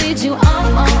 let her lead you on.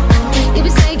 You'll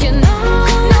be saying no,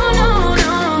 no, no,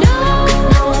 no, no,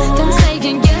 no, then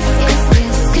saying yes, yes,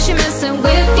 yes, 'cause you're messing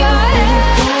with your head.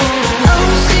 Oh,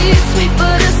 she's sweet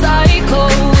but a psycho,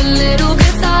 a little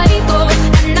bit psycho.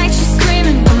 At night she's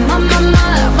screaming, I'm on my mind.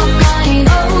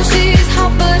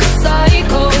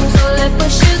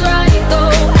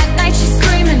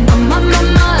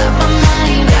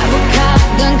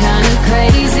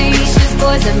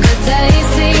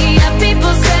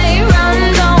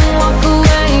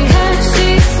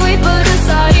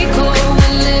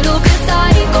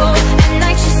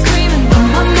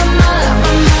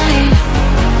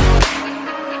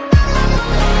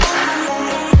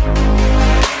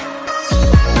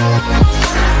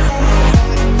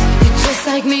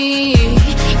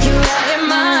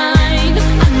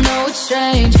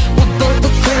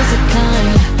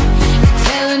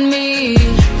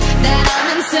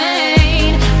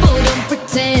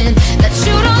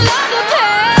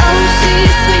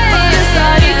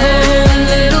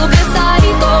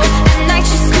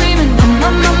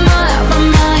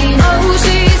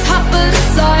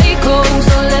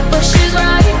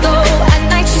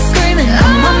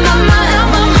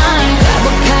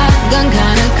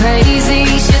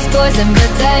 poison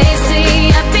but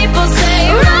tasty. And people say,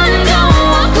 run, don't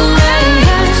walk away.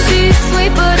 She's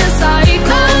sweet but a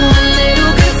psycho, a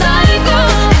little bit psycho.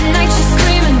 At night she's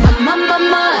screaming,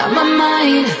 my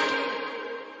mind.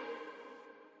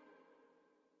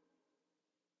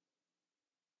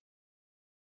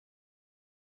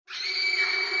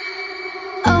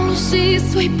 Oh, she's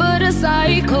sweet but a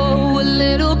psycho, a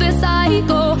little bit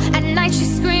psycho. At night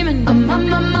she's screaming, my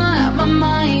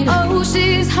mind. Oh,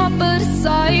 she's hot but a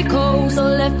psycho, so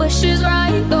left but she's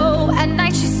right though. At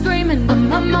night she's screaming,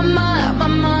 my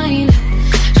mind.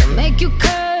 She'll make you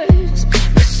curse,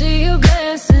 but she a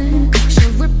blessing.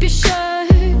 She'll rip your shirt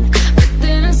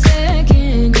within a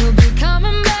second. You'll be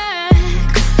coming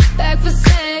back for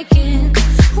second.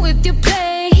 With your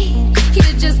play, you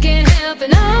just can't help it.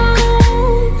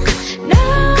 No,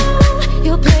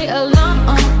 you'll play along,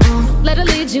 let her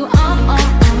lead you on.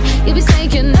 You'll be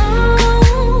saying no,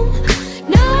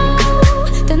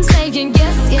 then saying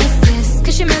yes,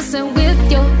 cause you're messing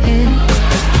with your head.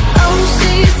 Oh,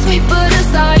 she's sweet but a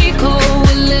psycho,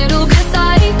 a little bit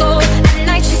psycho. At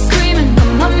night she's screaming,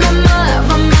 my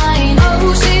mind.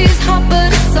 Oh, she's hot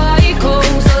but a psycho,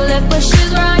 so left but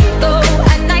she's right though.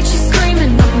 At night she's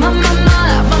screaming, my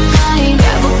mind.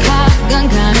 Grab a cop gun,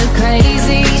 kinda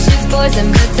crazy. She's poison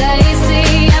but tasty.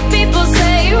 And people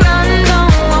say, run,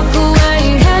 don't walk away.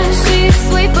 She's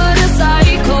sweet but a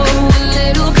psycho, a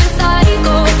little bit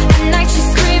psycho. At night she's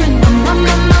screaming, my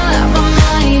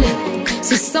mind.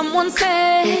 See, someone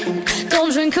said,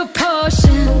 don't drink her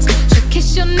potions. She'll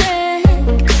kiss your neck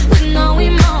with no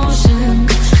emotion.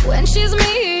 When she's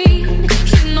mean,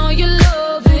 you know you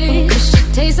love it, 'cause she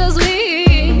tastes so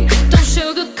sweet. Don't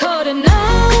sugarcoat it, no.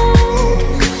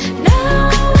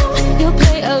 You'll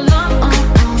play along,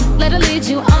 let her lead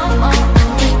you on.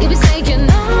 You'll be saying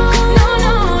no,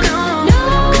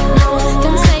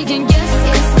 then saying yes,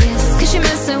 'cause you're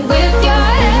messing with your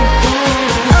head.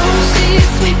 Oh, she's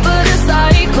sweet but a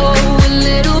psycho, a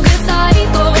little bit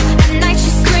psycho. At night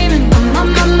she's screaming, my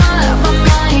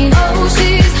mind. Oh,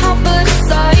 she's hot but a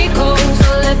psycho, so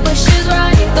left but she's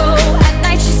right though. At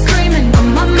night she's screaming,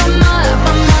 my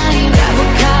mind. Grab a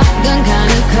cop gun,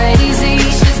 kinda crazy.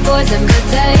 She's poison but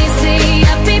tasty.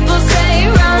 And people say,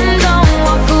 run, don't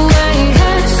walk away.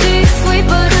 She's sweet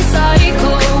but a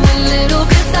psycho, a little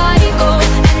bit psycho.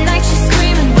 At night she's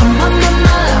screaming, my mind.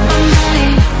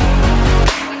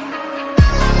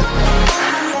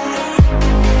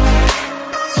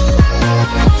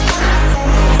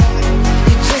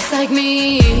 You're just like me,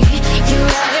 you're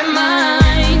out your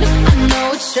mind. I know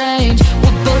it's strange,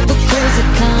 we're both the crazy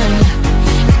kind.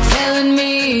 You're telling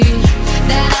me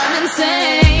that I'm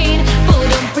insane, but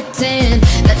don't pretend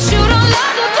that you don't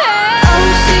love the pain. Oh,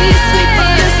 she's sweet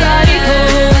but a psycho,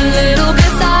 a little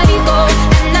bit psycho.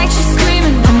 At night she's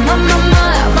screaming, my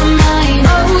mind.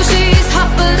 Oh, she's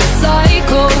hot but a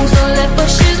psycho, so left but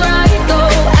she's right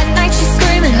though. At night she's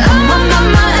screaming, my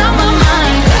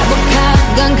mind. Grab a cop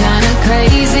gun, kinda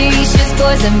crazy. She's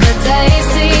poison but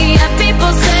tasty. And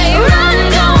people say, run,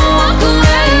 don't walk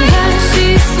away.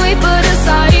 She's sweet but a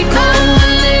psycho, a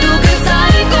little bit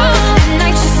psycho. At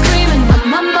night she's screaming,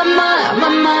 my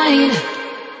mind.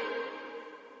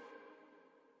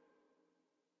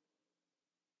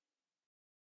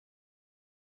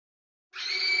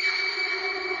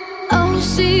 Oh,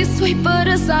 she's sweet but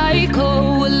a psycho,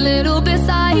 a little bit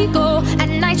psycho. At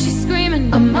night she's screaming,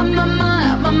 my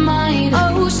mind.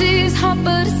 Oh, she's hot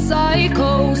but a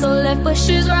psycho, so left but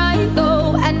she's right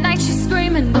though. At night she's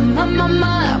screaming, my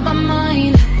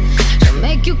mind. She'll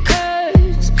make you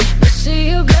curse, but she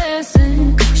a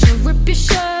blessing. She'll rip your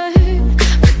shirt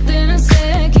within a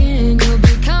second. You'll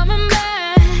be coming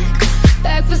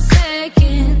back for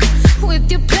second.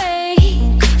 With your play,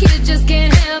 you just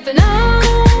can't help it. No,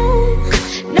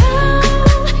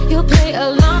 you'll play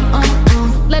along,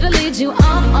 let her lead you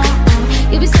on.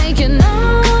 You'll be saying no,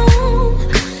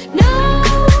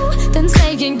 then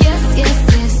saying yes,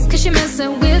 'cause you're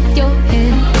messing with your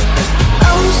head.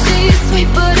 Oh, she's sweet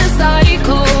but a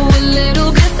psycho, a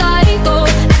little bit psycho.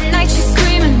 At night she's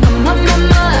screaming, my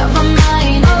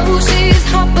mind. Oh, she's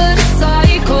hot but a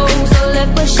psycho, so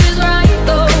left but she's right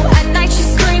though. At night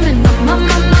she's screaming, my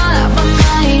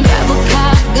mind. Grab a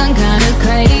cop gun, kinda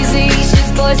crazy.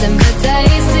 She's poison but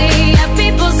tasty. And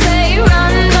people say,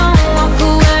 run, don't walk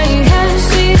away.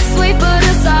 She's sweet but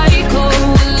a psycho,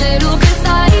 a little bit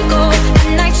psycho. At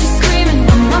night she's screaming,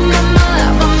 my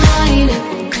mind.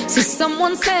 See,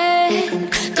 someone said,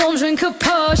 don't drink her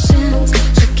potions.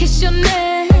 She'll kiss your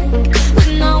neck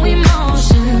with no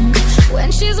emotion. When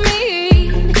she's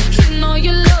mean, you know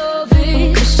you love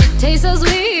it, 'cause she tastes so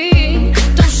sweet.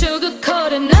 Don't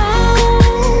sugarcoat it, no.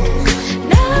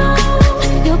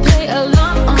 You'll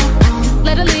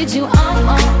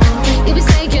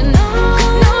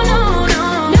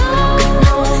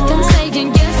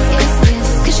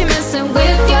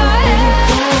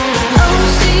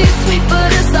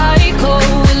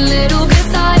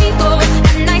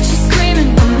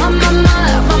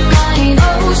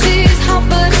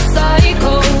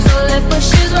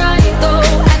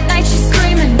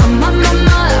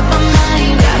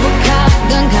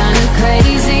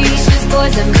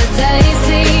poison but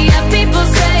tasty. Yeah, people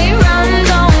say run,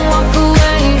 don't walk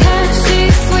away.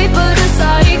 She's sweet but a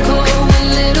psycho, a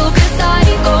little bit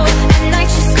psycho. At night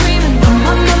she's screaming, I'm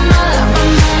on my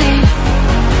mind.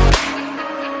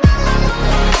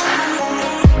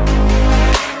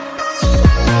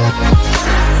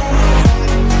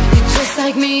 You're just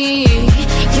like me,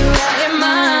 you're out your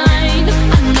mind.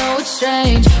 I know it's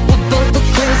strange, we're both the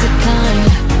crazy kind.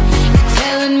 You're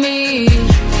telling me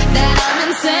that I'm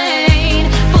insane,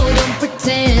 but don't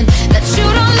pretend that you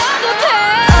don't love the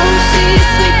pain. Oh, she's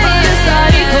sweet but a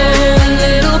psycho, a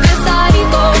little bit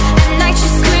psycho. At night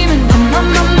she's screaming, I'm on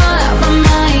my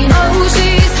mind. Oh,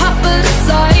 she's hot but a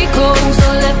psycho, so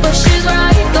left but she's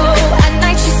right though. At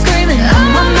night she's screaming,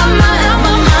 I'm on my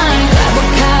mind. Grab a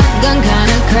cop gun,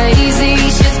 kinda crazy.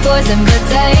 She's poison but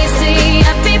tasty.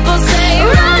 And people say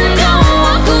run, don't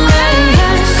walk away.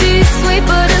 She's sweet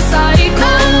but a psycho,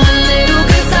 a little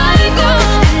bit psycho.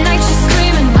 At night she's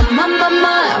screaming, I'm on my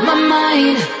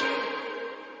mind.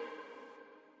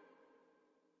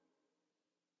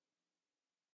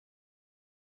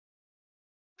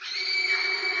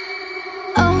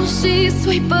 Oh, she's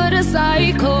sweet but a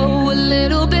psycho, a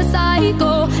little bit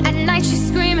psycho. At night she's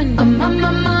screaming, I'm on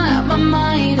my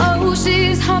mind. Oh,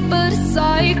 she's hot but a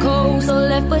psycho, so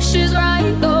left but she's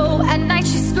right though. At night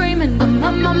she's screaming, I'm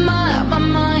on my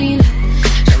mind.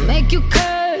 She'll make you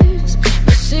curse,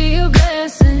 but she a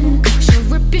blessing. She'll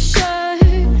rip your shirt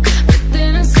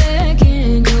within a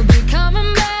second. You'll be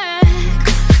coming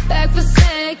back for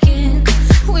second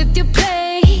with your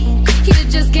play. You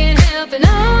just can't help it,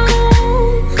 no.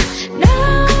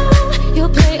 You'll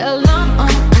play along,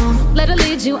 let her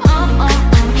lead you on.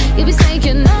 You'll be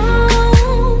saying no,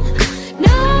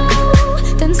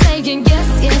 then saying yes,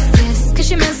 cause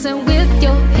you're messing with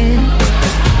your head.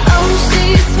 Oh,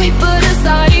 she's sweet but a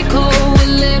psycho, a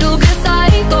little bit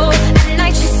psycho. At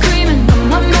night she's screaming,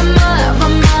 I'm on my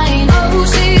mind. Oh,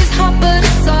 she's hot but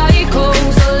a psycho,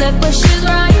 so left but she's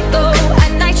right though.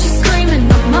 At night she's screaming,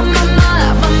 I'm on my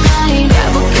mind.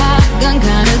 Grab a cop gun,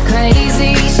 kinda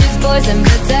crazy. She's poison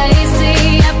but tasty.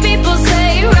 Yeah, people say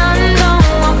run, don't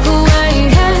walk away.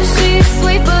 She's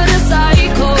sweet but a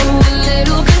psycho, a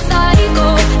little bit psycho.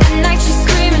 At night she's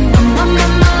screaming, I'm on my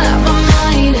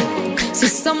mind.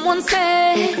 See, someone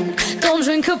said don't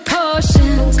drink her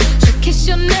potions. She'll kiss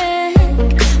your neck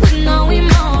with no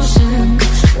emotion.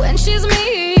 When she's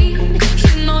mean,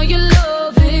 you know you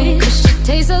love it, 'cause she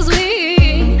tastes so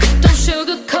sweet. Don't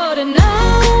sugarcoat it, no.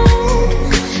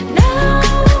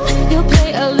 You'll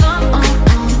play along,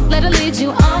 let her lead you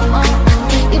on.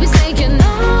 You'll be saying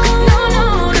no,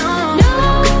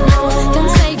 then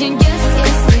saying yes,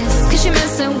 'cause you're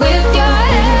messing with your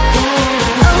head.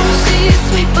 Oh, she's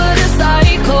sweet but a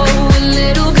psycho, a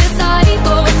little bit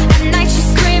psycho. At night she's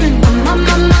screaming, I'm on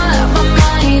my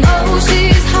mind. Oh,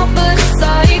 she's hot but a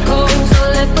psycho, so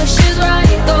left but she's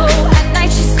right though. At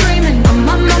night she's screaming, I'm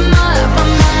on my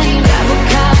mind. Grab a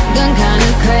cop gun,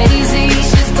 kinda crazy.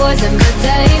 She's poison but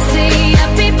tasty. Yeah,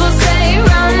 people say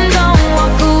run, don't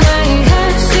walk away.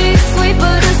 She's sweet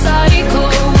but a psycho,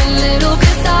 a little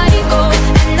bit psycho.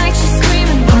 At night she's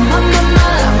screaming, I'm on my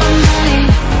mind.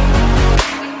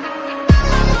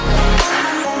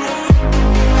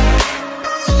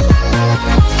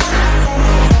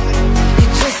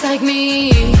 You're just like me,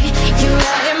 you're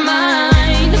out your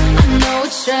mind. I know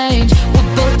it's strange, we're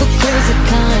both the crazy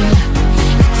kind.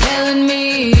 You're telling me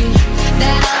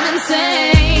that I'm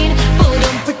insane, but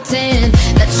don't pretend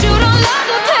that you don't love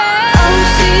the pain. Oh,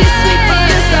 she's sweet but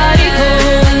a psycho,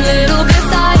 a little bit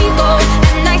psycho.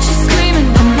 At night she's screaming,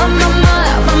 I'm on my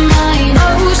mind.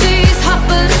 Oh, she's hot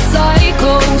but a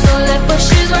psycho, so left but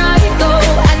she's right though.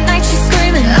 At night she's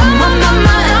screaming, I'm on my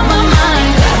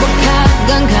mind. Grab a cop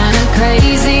gun, kinda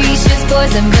crazy. She's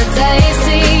poison but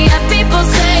tasty. Yeah, people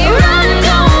say run,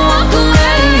 don't walk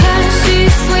away.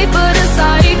 She's sweet but a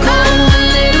psycho, a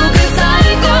little bit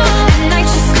psycho. At night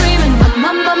she's screaming, I'm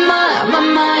on my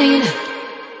mind.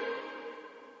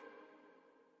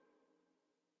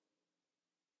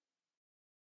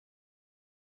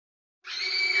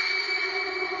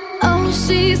 Oh,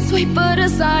 she's sweet but a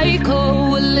psycho,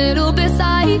 a little bit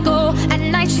psycho. At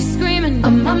night she's screaming,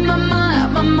 I'm on my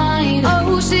mind.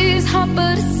 Oh, she's hot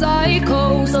but a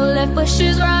psycho, so left but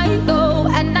she's right though.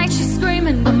 At night she's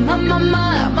screaming, I'm on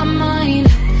my mind.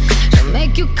 She'll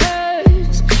make you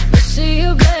curse, but she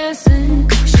a blessing.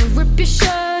 She'll rip your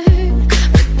shirt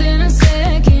within a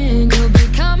second. You'll be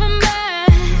coming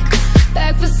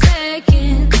back for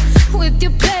second with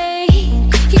your play.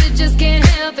 You just can't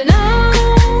help it, no.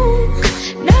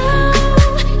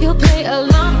 You'll play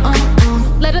along,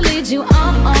 let her lead you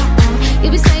on.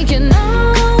 You'll be saying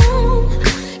no,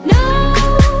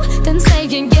 then say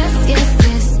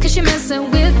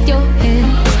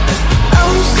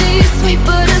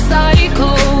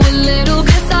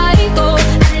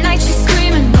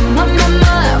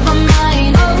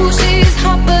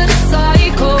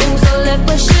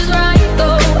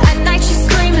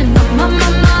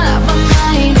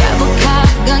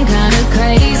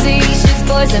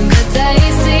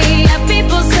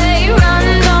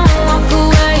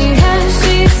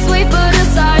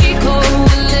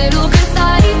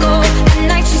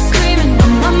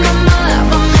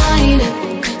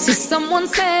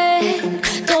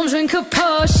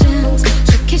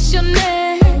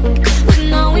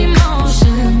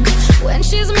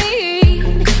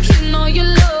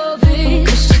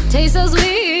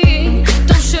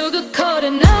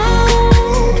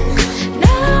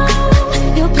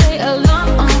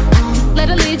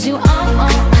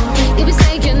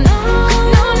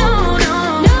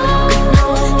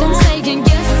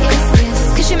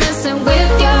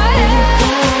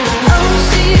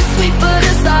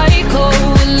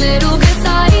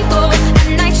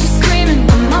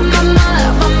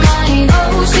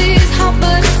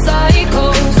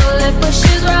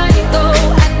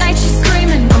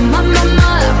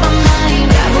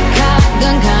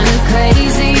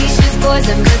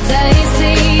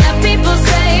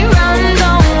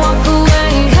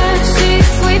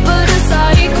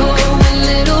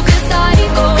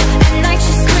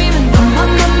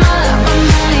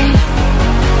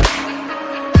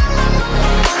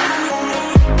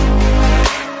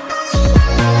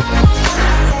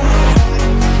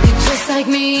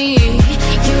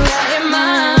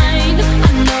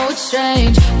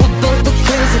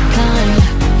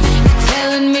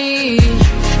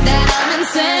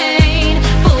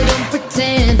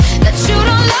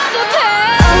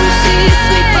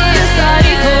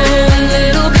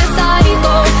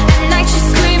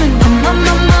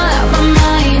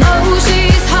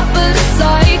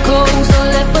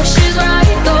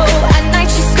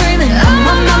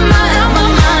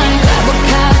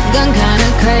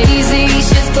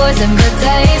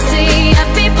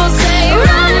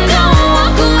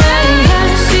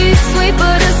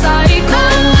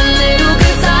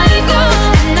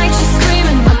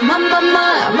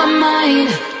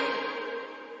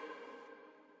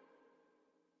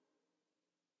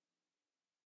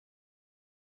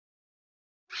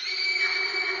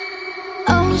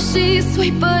Oh, she's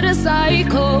sweet but a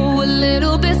psycho, a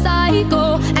little bit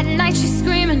psycho. At night she's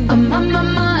screaming, I'm on my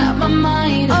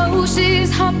mind. Oh, she's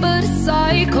hot but a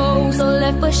psycho, so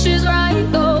left but she's right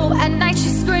though. At night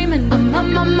she's screaming, I'm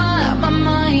on my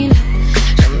mind.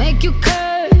 She'll make you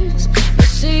curse, but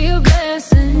she a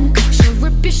blessing. She'll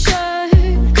rip your shirt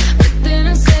within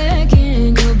a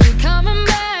second. You'll be coming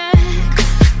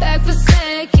back for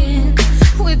second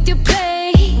with your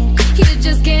play. You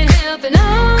just can't help it, no,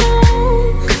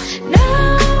 no.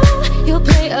 You'll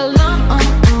play along,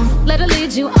 let her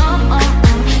lead you on.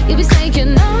 You'll be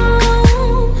saying no,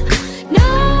 no,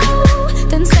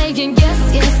 then saying yes,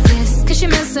 yes, yes, 'cause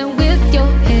you're messing with your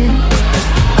head.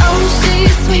 Oh,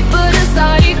 she's sweet but a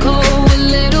psycho, a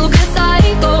little bit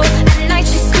psycho. At night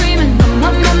she's screaming, I'm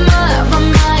on my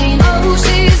mind. Oh,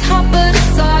 she's hot but a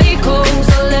psycho,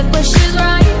 so left but she's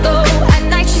right though. At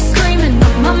night she's screaming,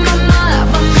 I'm on my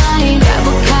mind. Grab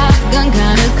a cop gun,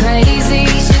 kinda crazy.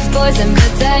 She's poison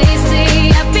but tasty.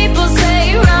 Yeah, people say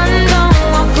run, don't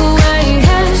walk away.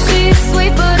 Yeah, she's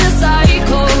sweet but a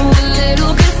psycho, a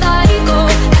little bit psycho.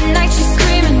 At night she's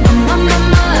screaming, I'm on my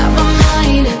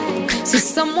mind. See,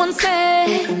 someone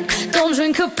said, don't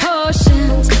drink her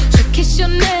potions. She'll kiss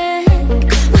your neck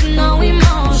with no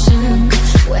emotion.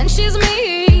 When she's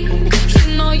mean, you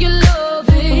know you love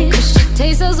it, 'cause she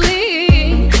tastes so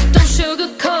sweet. Don't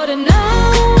sugarcoat it, no,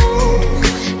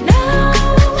 no.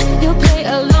 You'll play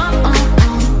along,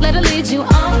 let her lead you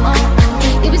on.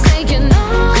 You'll be saying no,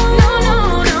 no, no,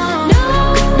 no, no,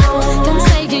 no. Then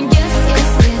saying yes, yes,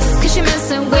 yes, 'cause you're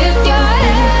messing with your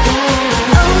head.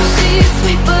 Oh, she's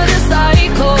sweet but a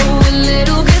psycho, a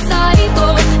little bit psycho.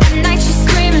 At night she's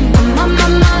screaming, I'm on my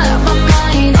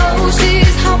mind. Oh,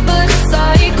 she's hot but a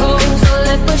psycho, so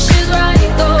left but she's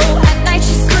right though. At night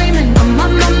she's screaming, I'm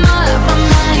on my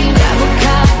mind. Grab a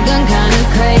cop gun, kinda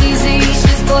crazy.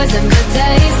 She's poison but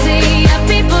tasty. Yeah,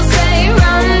 people say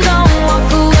run, don't walk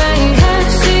away.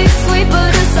 'Cause she's sweet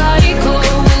but a psycho,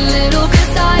 a little bit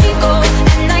psycho.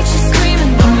 At night she's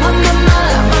screaming, I'm on my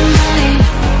mind.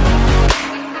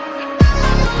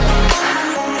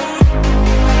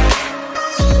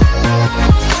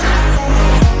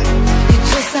 You're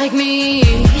just like me,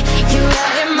 you're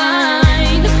out your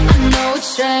mind. I know it's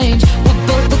strange, we're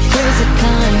both the crazy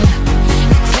kind.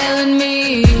 You're telling me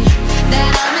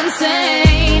that I'm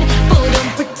insane, but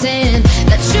don't pretend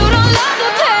that you don't love the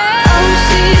pain. Oh,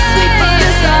 she's sweet but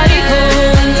a psycho,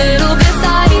 a little bit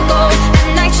psycho. At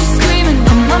night she's screaming,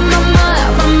 I'm on my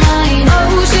mind.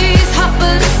 Oh, she's hot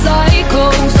but a psycho,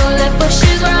 so left but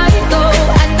she's right though.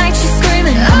 At night she's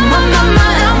screaming, I'm on my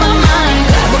mind.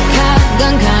 Grab a cop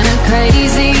gun, kinda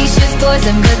crazy. She's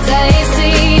poison but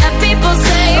tasty. Yeah, people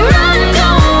say run,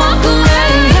 don't walk away.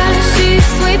 Yeah, she's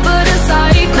sweet but a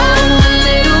psycho, a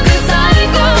little bit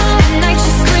psycho. At night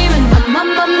she's screaming, I'm on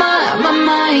my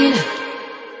mind.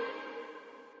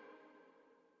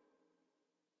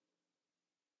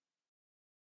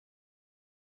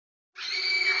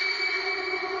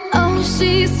 Oh,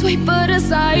 she's sweet but a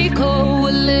psycho,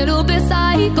 a little bit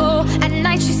psycho. At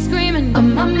night she's screaming,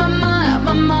 I'm on my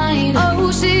mind.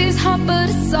 Oh, she's hot but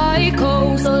a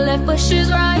psycho, so left but she's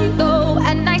right though.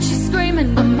 At night she's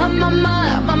screaming, I'm on my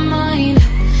mind.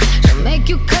 She'll make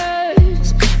you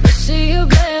curse, but she a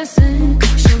blessing.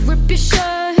 She'll rip your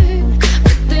shirt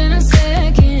within a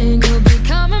second. You'll be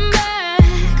coming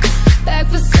back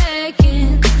for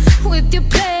second with your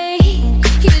play.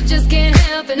 You just can't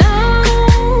help it, no,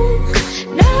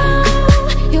 no.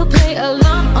 You'll play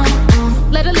along,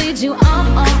 let her lead you on.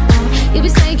 You'll be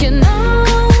saying no,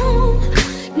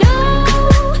 no,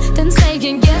 then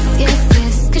saying yes, yes,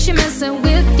 yes, 'cause you're messing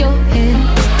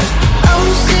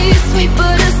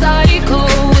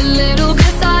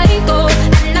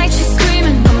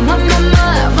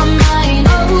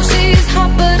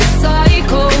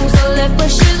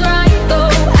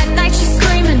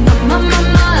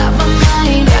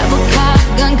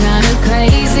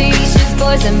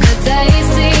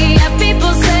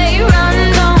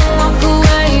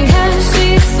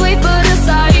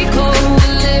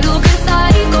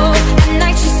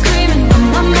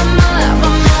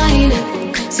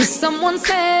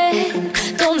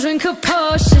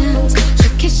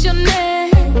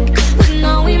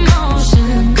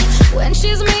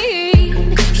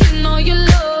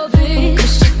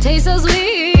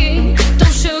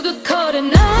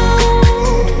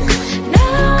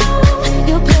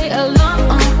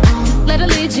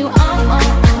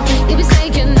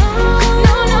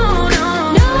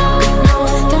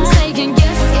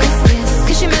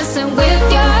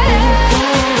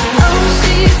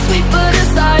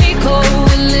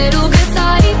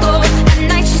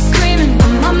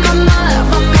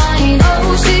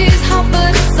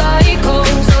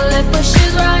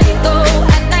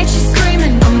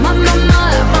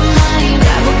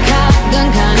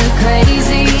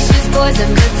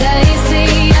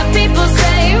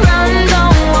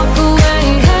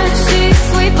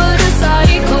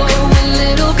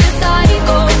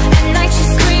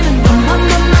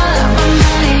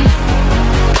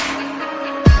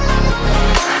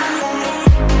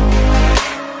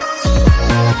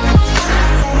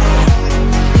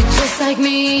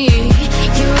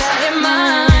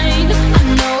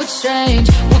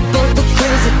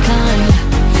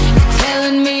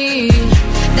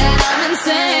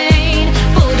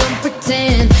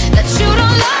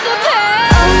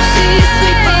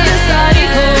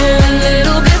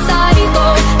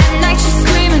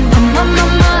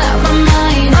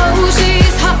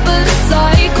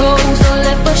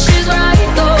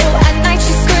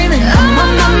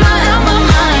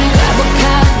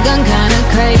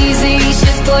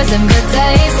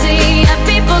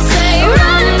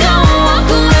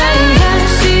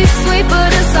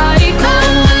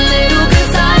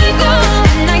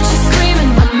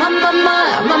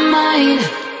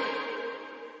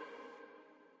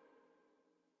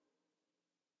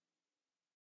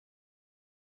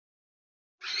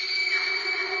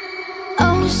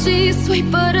she's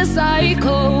sweet but a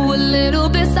psycho, a little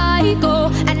bit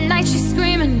psycho. At night she's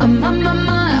screaming, I'm on my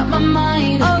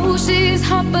mind. Oh, she's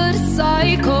hot but a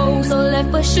psycho, so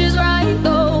left but she's right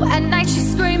though. At night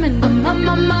she's screaming, I'm on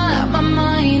my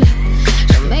mind.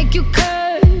 She'll make you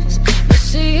curse, but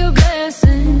she a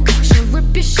blessing. She'll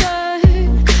rip your shirt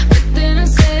within a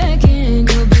second.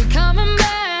 You'll be coming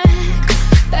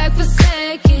back for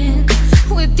seconds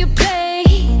with your play.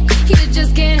 You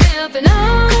just can't help it, no,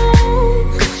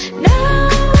 no.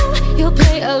 You'll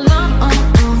play along,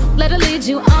 let her lead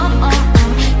you on.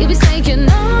 You'll be saying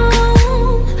no,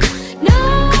 no,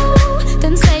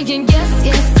 then saying yes,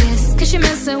 yes, yes, 'cause you're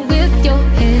messing with your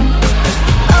head.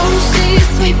 Oh, she's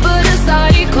sweet but a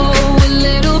psycho, a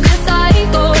little bit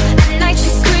psycho. At night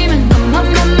she's screaming, I'm on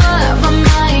my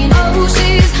mind. Oh,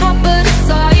 she's hot but a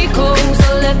psycho, so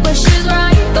left but she's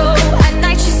right though. At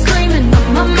night she's screaming,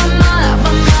 I'm on my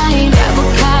mind. Grab a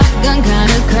cop gun,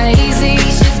 kinda crazy.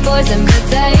 She's poison but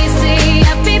tasty.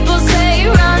 Yeah, people say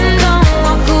run, don't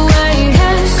walk away.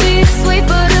 Yeah, she's sweet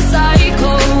but a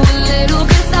psycho, a little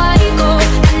bit psycho.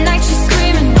 At night she's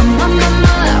screaming, I'm on my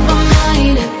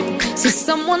mind. See,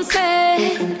 someone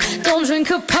said don't drink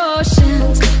her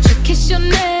potions. She'll kiss your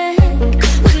neck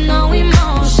with no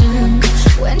emotion.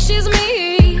 When she's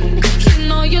mean, you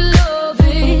know you love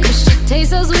it, 'cause she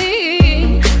tastes so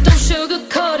sweet. Don't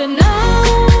sugarcoat it, no,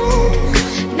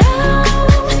 no.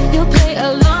 You'll play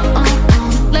along,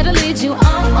 let her lead you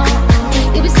on.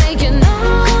 You'll be saying no,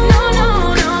 no, no,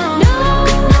 no, no,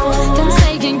 then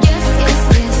saying yes, yes,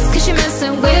 yes, 'cause you're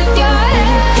messing with your head.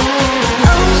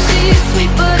 Oh, she's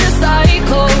sweet but a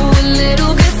psycho, a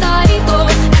little bit psycho.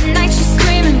 At night she's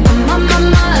screaming, I'm on my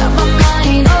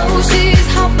mind. Oh, she's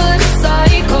hot but a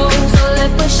psycho, so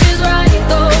left but she's right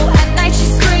though. At night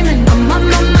she's screaming, I'm on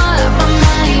my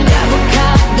mind. Grab a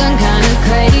cop gun, kinda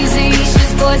crazy.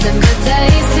 She's poison but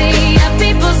tasty. Yeah,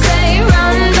 people say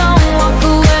run, don't walk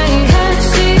away. Yeah,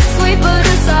 she's sweet but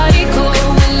a psycho,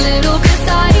 a little bit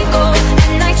psycho.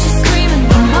 At night she's screaming,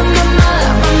 I'm on my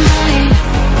mind.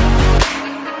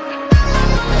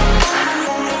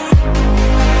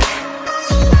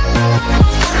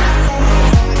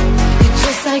 You're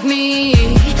just like me,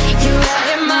 you're out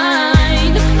your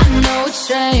mind. I know it's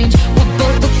strange, we're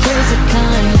both the crazy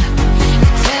kind.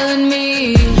 You're telling me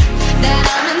that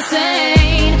I'm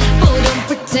insane, but don't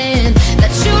pretend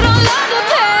that you don't love the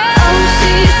pain. Oh,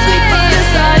 she's sweet but a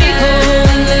psycho,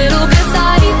 a little bit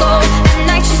psycho. At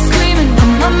night she's screaming,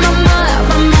 I'm on my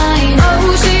mind. Oh,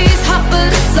 she's hot but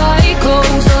a psycho,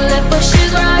 so left but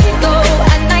she's right though.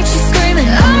 At night she's screaming,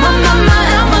 I'm on my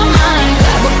mind.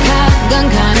 Grab a cop gun,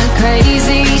 kinda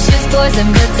crazy. She's poison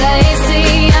but tasty.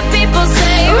 Yeah, people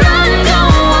say run,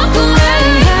 don't walk away.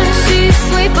 Yeah, she's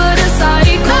sweet but a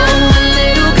psycho, a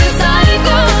little bit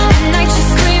psycho. At night she's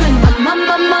screaming, I'm on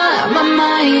my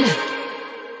mind.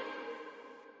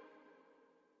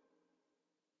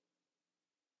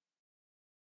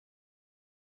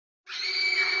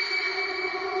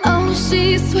 Oh,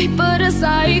 she's sweet but a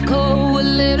psycho, a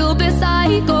little bit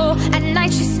psycho. At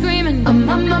night she's screaming, I'm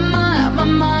on my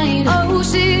mind. Oh,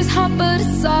 she's hot but a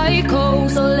psycho,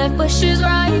 so left but she's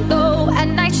right though. At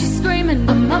night she's screaming,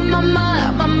 I'm on my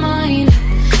mind.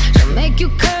 She'll make you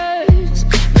curse,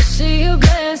 but she a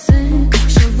blessing.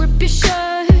 She'll rip your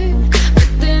shirt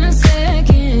within a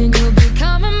second. You'll be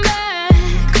coming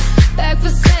back for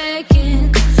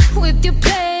seconds with your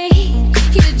play.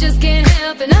 You just can't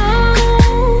help it, no,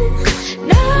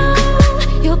 no.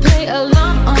 You'll play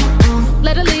along,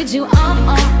 let her lead you on.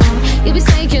 You'll be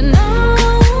saying no,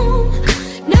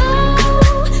 no,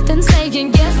 then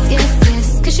saying yes, yes, yes,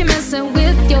 'cause you're messing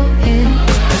with your head.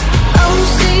 Oh,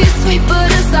 she's sweet but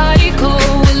a psycho,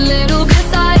 a little bit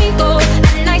psycho.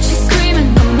 At night she's screaming,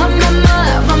 I'm on my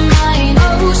mind.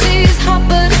 Oh, she's hot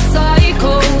but a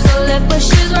psycho, so left but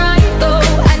she's right though.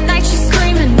 At night she's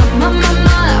screaming, I'm on my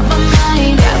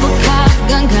mind. Grab a cop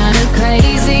gun, kinda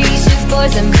crazy. She's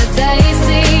poison but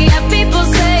tasty. Yeah, people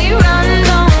say run,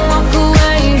 don't walk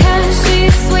away. Yeah,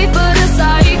 she's sweet but a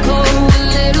psycho, a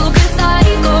little bit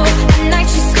psycho. At night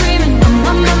she's screaming, I'm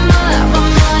on my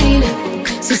mind.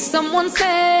 See, someone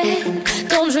said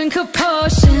don't drink her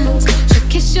potions. She'll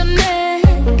kiss your neck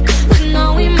with no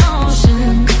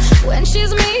emotion. When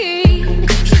she's mean,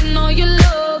 you know you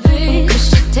love it, 'cause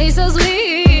she tastes so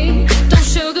sweet. Don't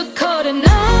sugarcoat it,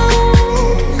 no,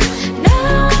 no.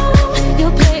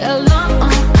 You'll play along,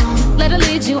 let her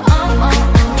lead you on.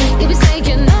 You'll be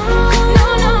saying no, no,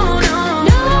 no,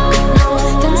 no, no,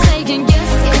 then saying yes,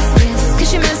 yes, yes, 'cause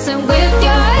you're messing with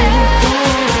your head.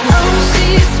 Oh,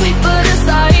 she's sweet but a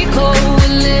psycho, a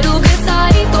little bit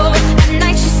psycho. At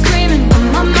night she's screaming,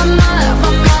 I'm on my mind.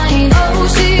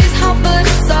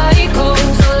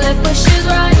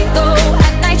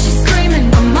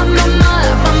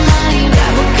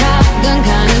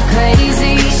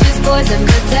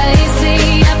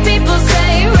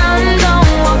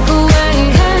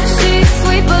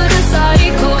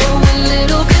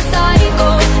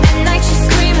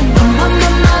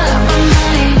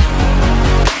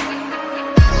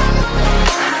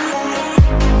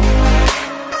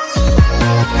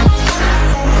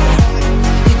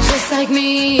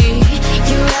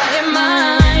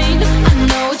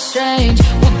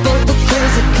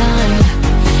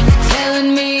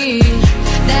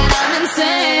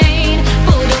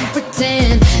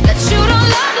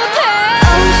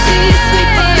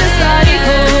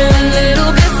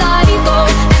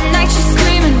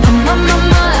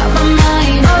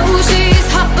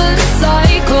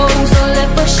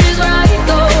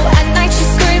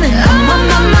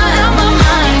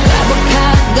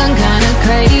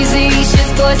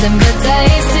 poison but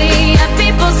tasty. And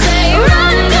people say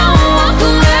run, don't walk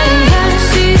away.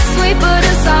 She's sweet but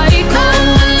a psycho,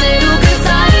 a little bit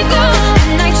psycho. At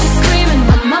night she's screaming,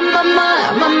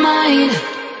 my mind.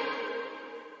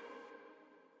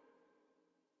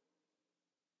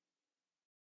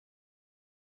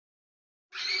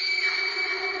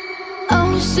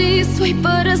 Oh, she's sweet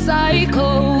but a psycho,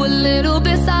 a little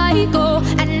bit psycho.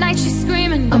 At night she's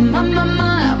screaming, my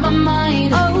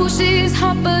mind. Oh, she's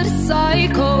hot but a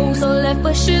psycho, so left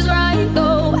but she's right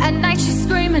though. At night she's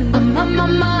screaming, my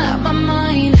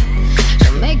mind.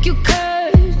 She'll make you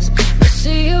curse, but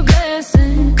she a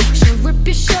blessing. She'll rip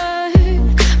your shirt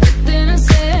within a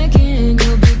second.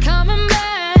 You'll be coming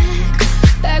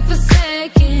back for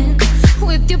seconds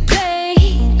with your play.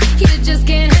 You just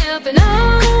can't help it, no.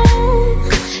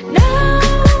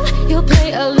 You'll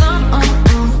play along,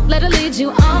 let her lead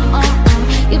you on.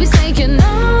 You'll be saying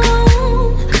no,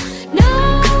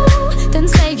 then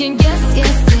saying yes,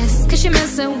 cause you're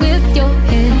messing with your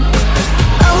head.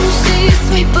 Oh, she's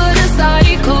sweet but a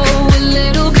psycho, a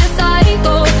little bit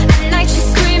psycho. At night she's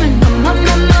screaming, my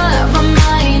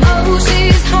mind. Oh,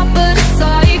 she's hot but a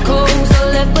psycho, so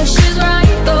left but she's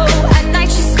right though. At night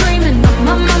she's screaming,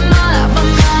 my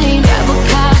mind. Grab a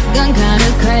cop gun,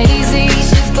 kinda crazy.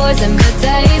 She's poison but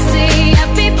tasty.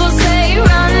 And people say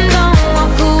run, don't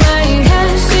walk away. Yeah,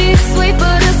 she's sweet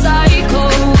but a psycho,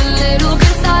 a little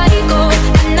bit psycho.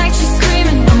 At night she's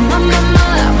screaming, my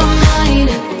mind.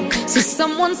 See,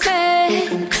 someone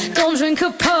said don't drink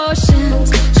her potions.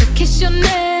 She'll kiss your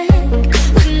neck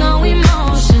with no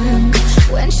emotion.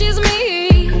 When she's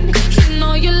mean, you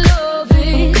know you love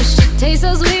it. She tastes so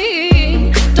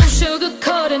sweet, don't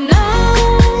sugarcoat it, no.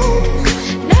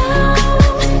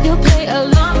 You'll play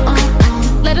along,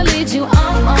 let her lead you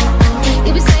on.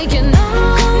 You'll be saying no,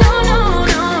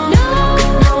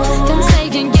 then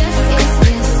saying yes,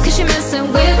 cause you're messing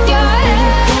with your head.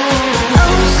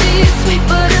 Oh, she's sweet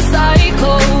but a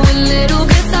psycho, a little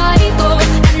bit psycho.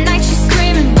 At night she's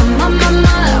screaming, my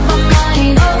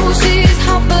mind. Oh, she's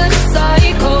hot but a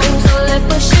psycho, so left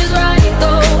but she's right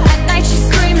though. At night she's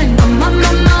screaming, my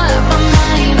mind.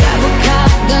 Grab a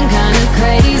cop gun, kinda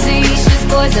crazy. She's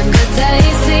poison but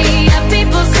tasty. And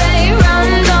people say run,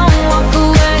 don't walk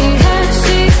away. Yeah,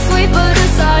 she's sweet but a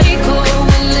psycho,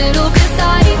 a little bit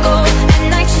psycho. At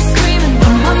night she's screaming,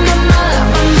 my mind.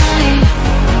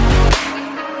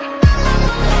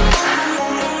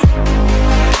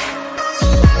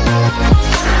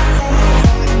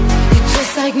 You're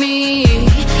just like me,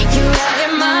 you're out of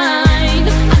your mind.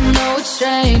 I know it's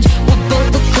strange, we're both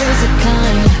the crazy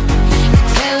kind.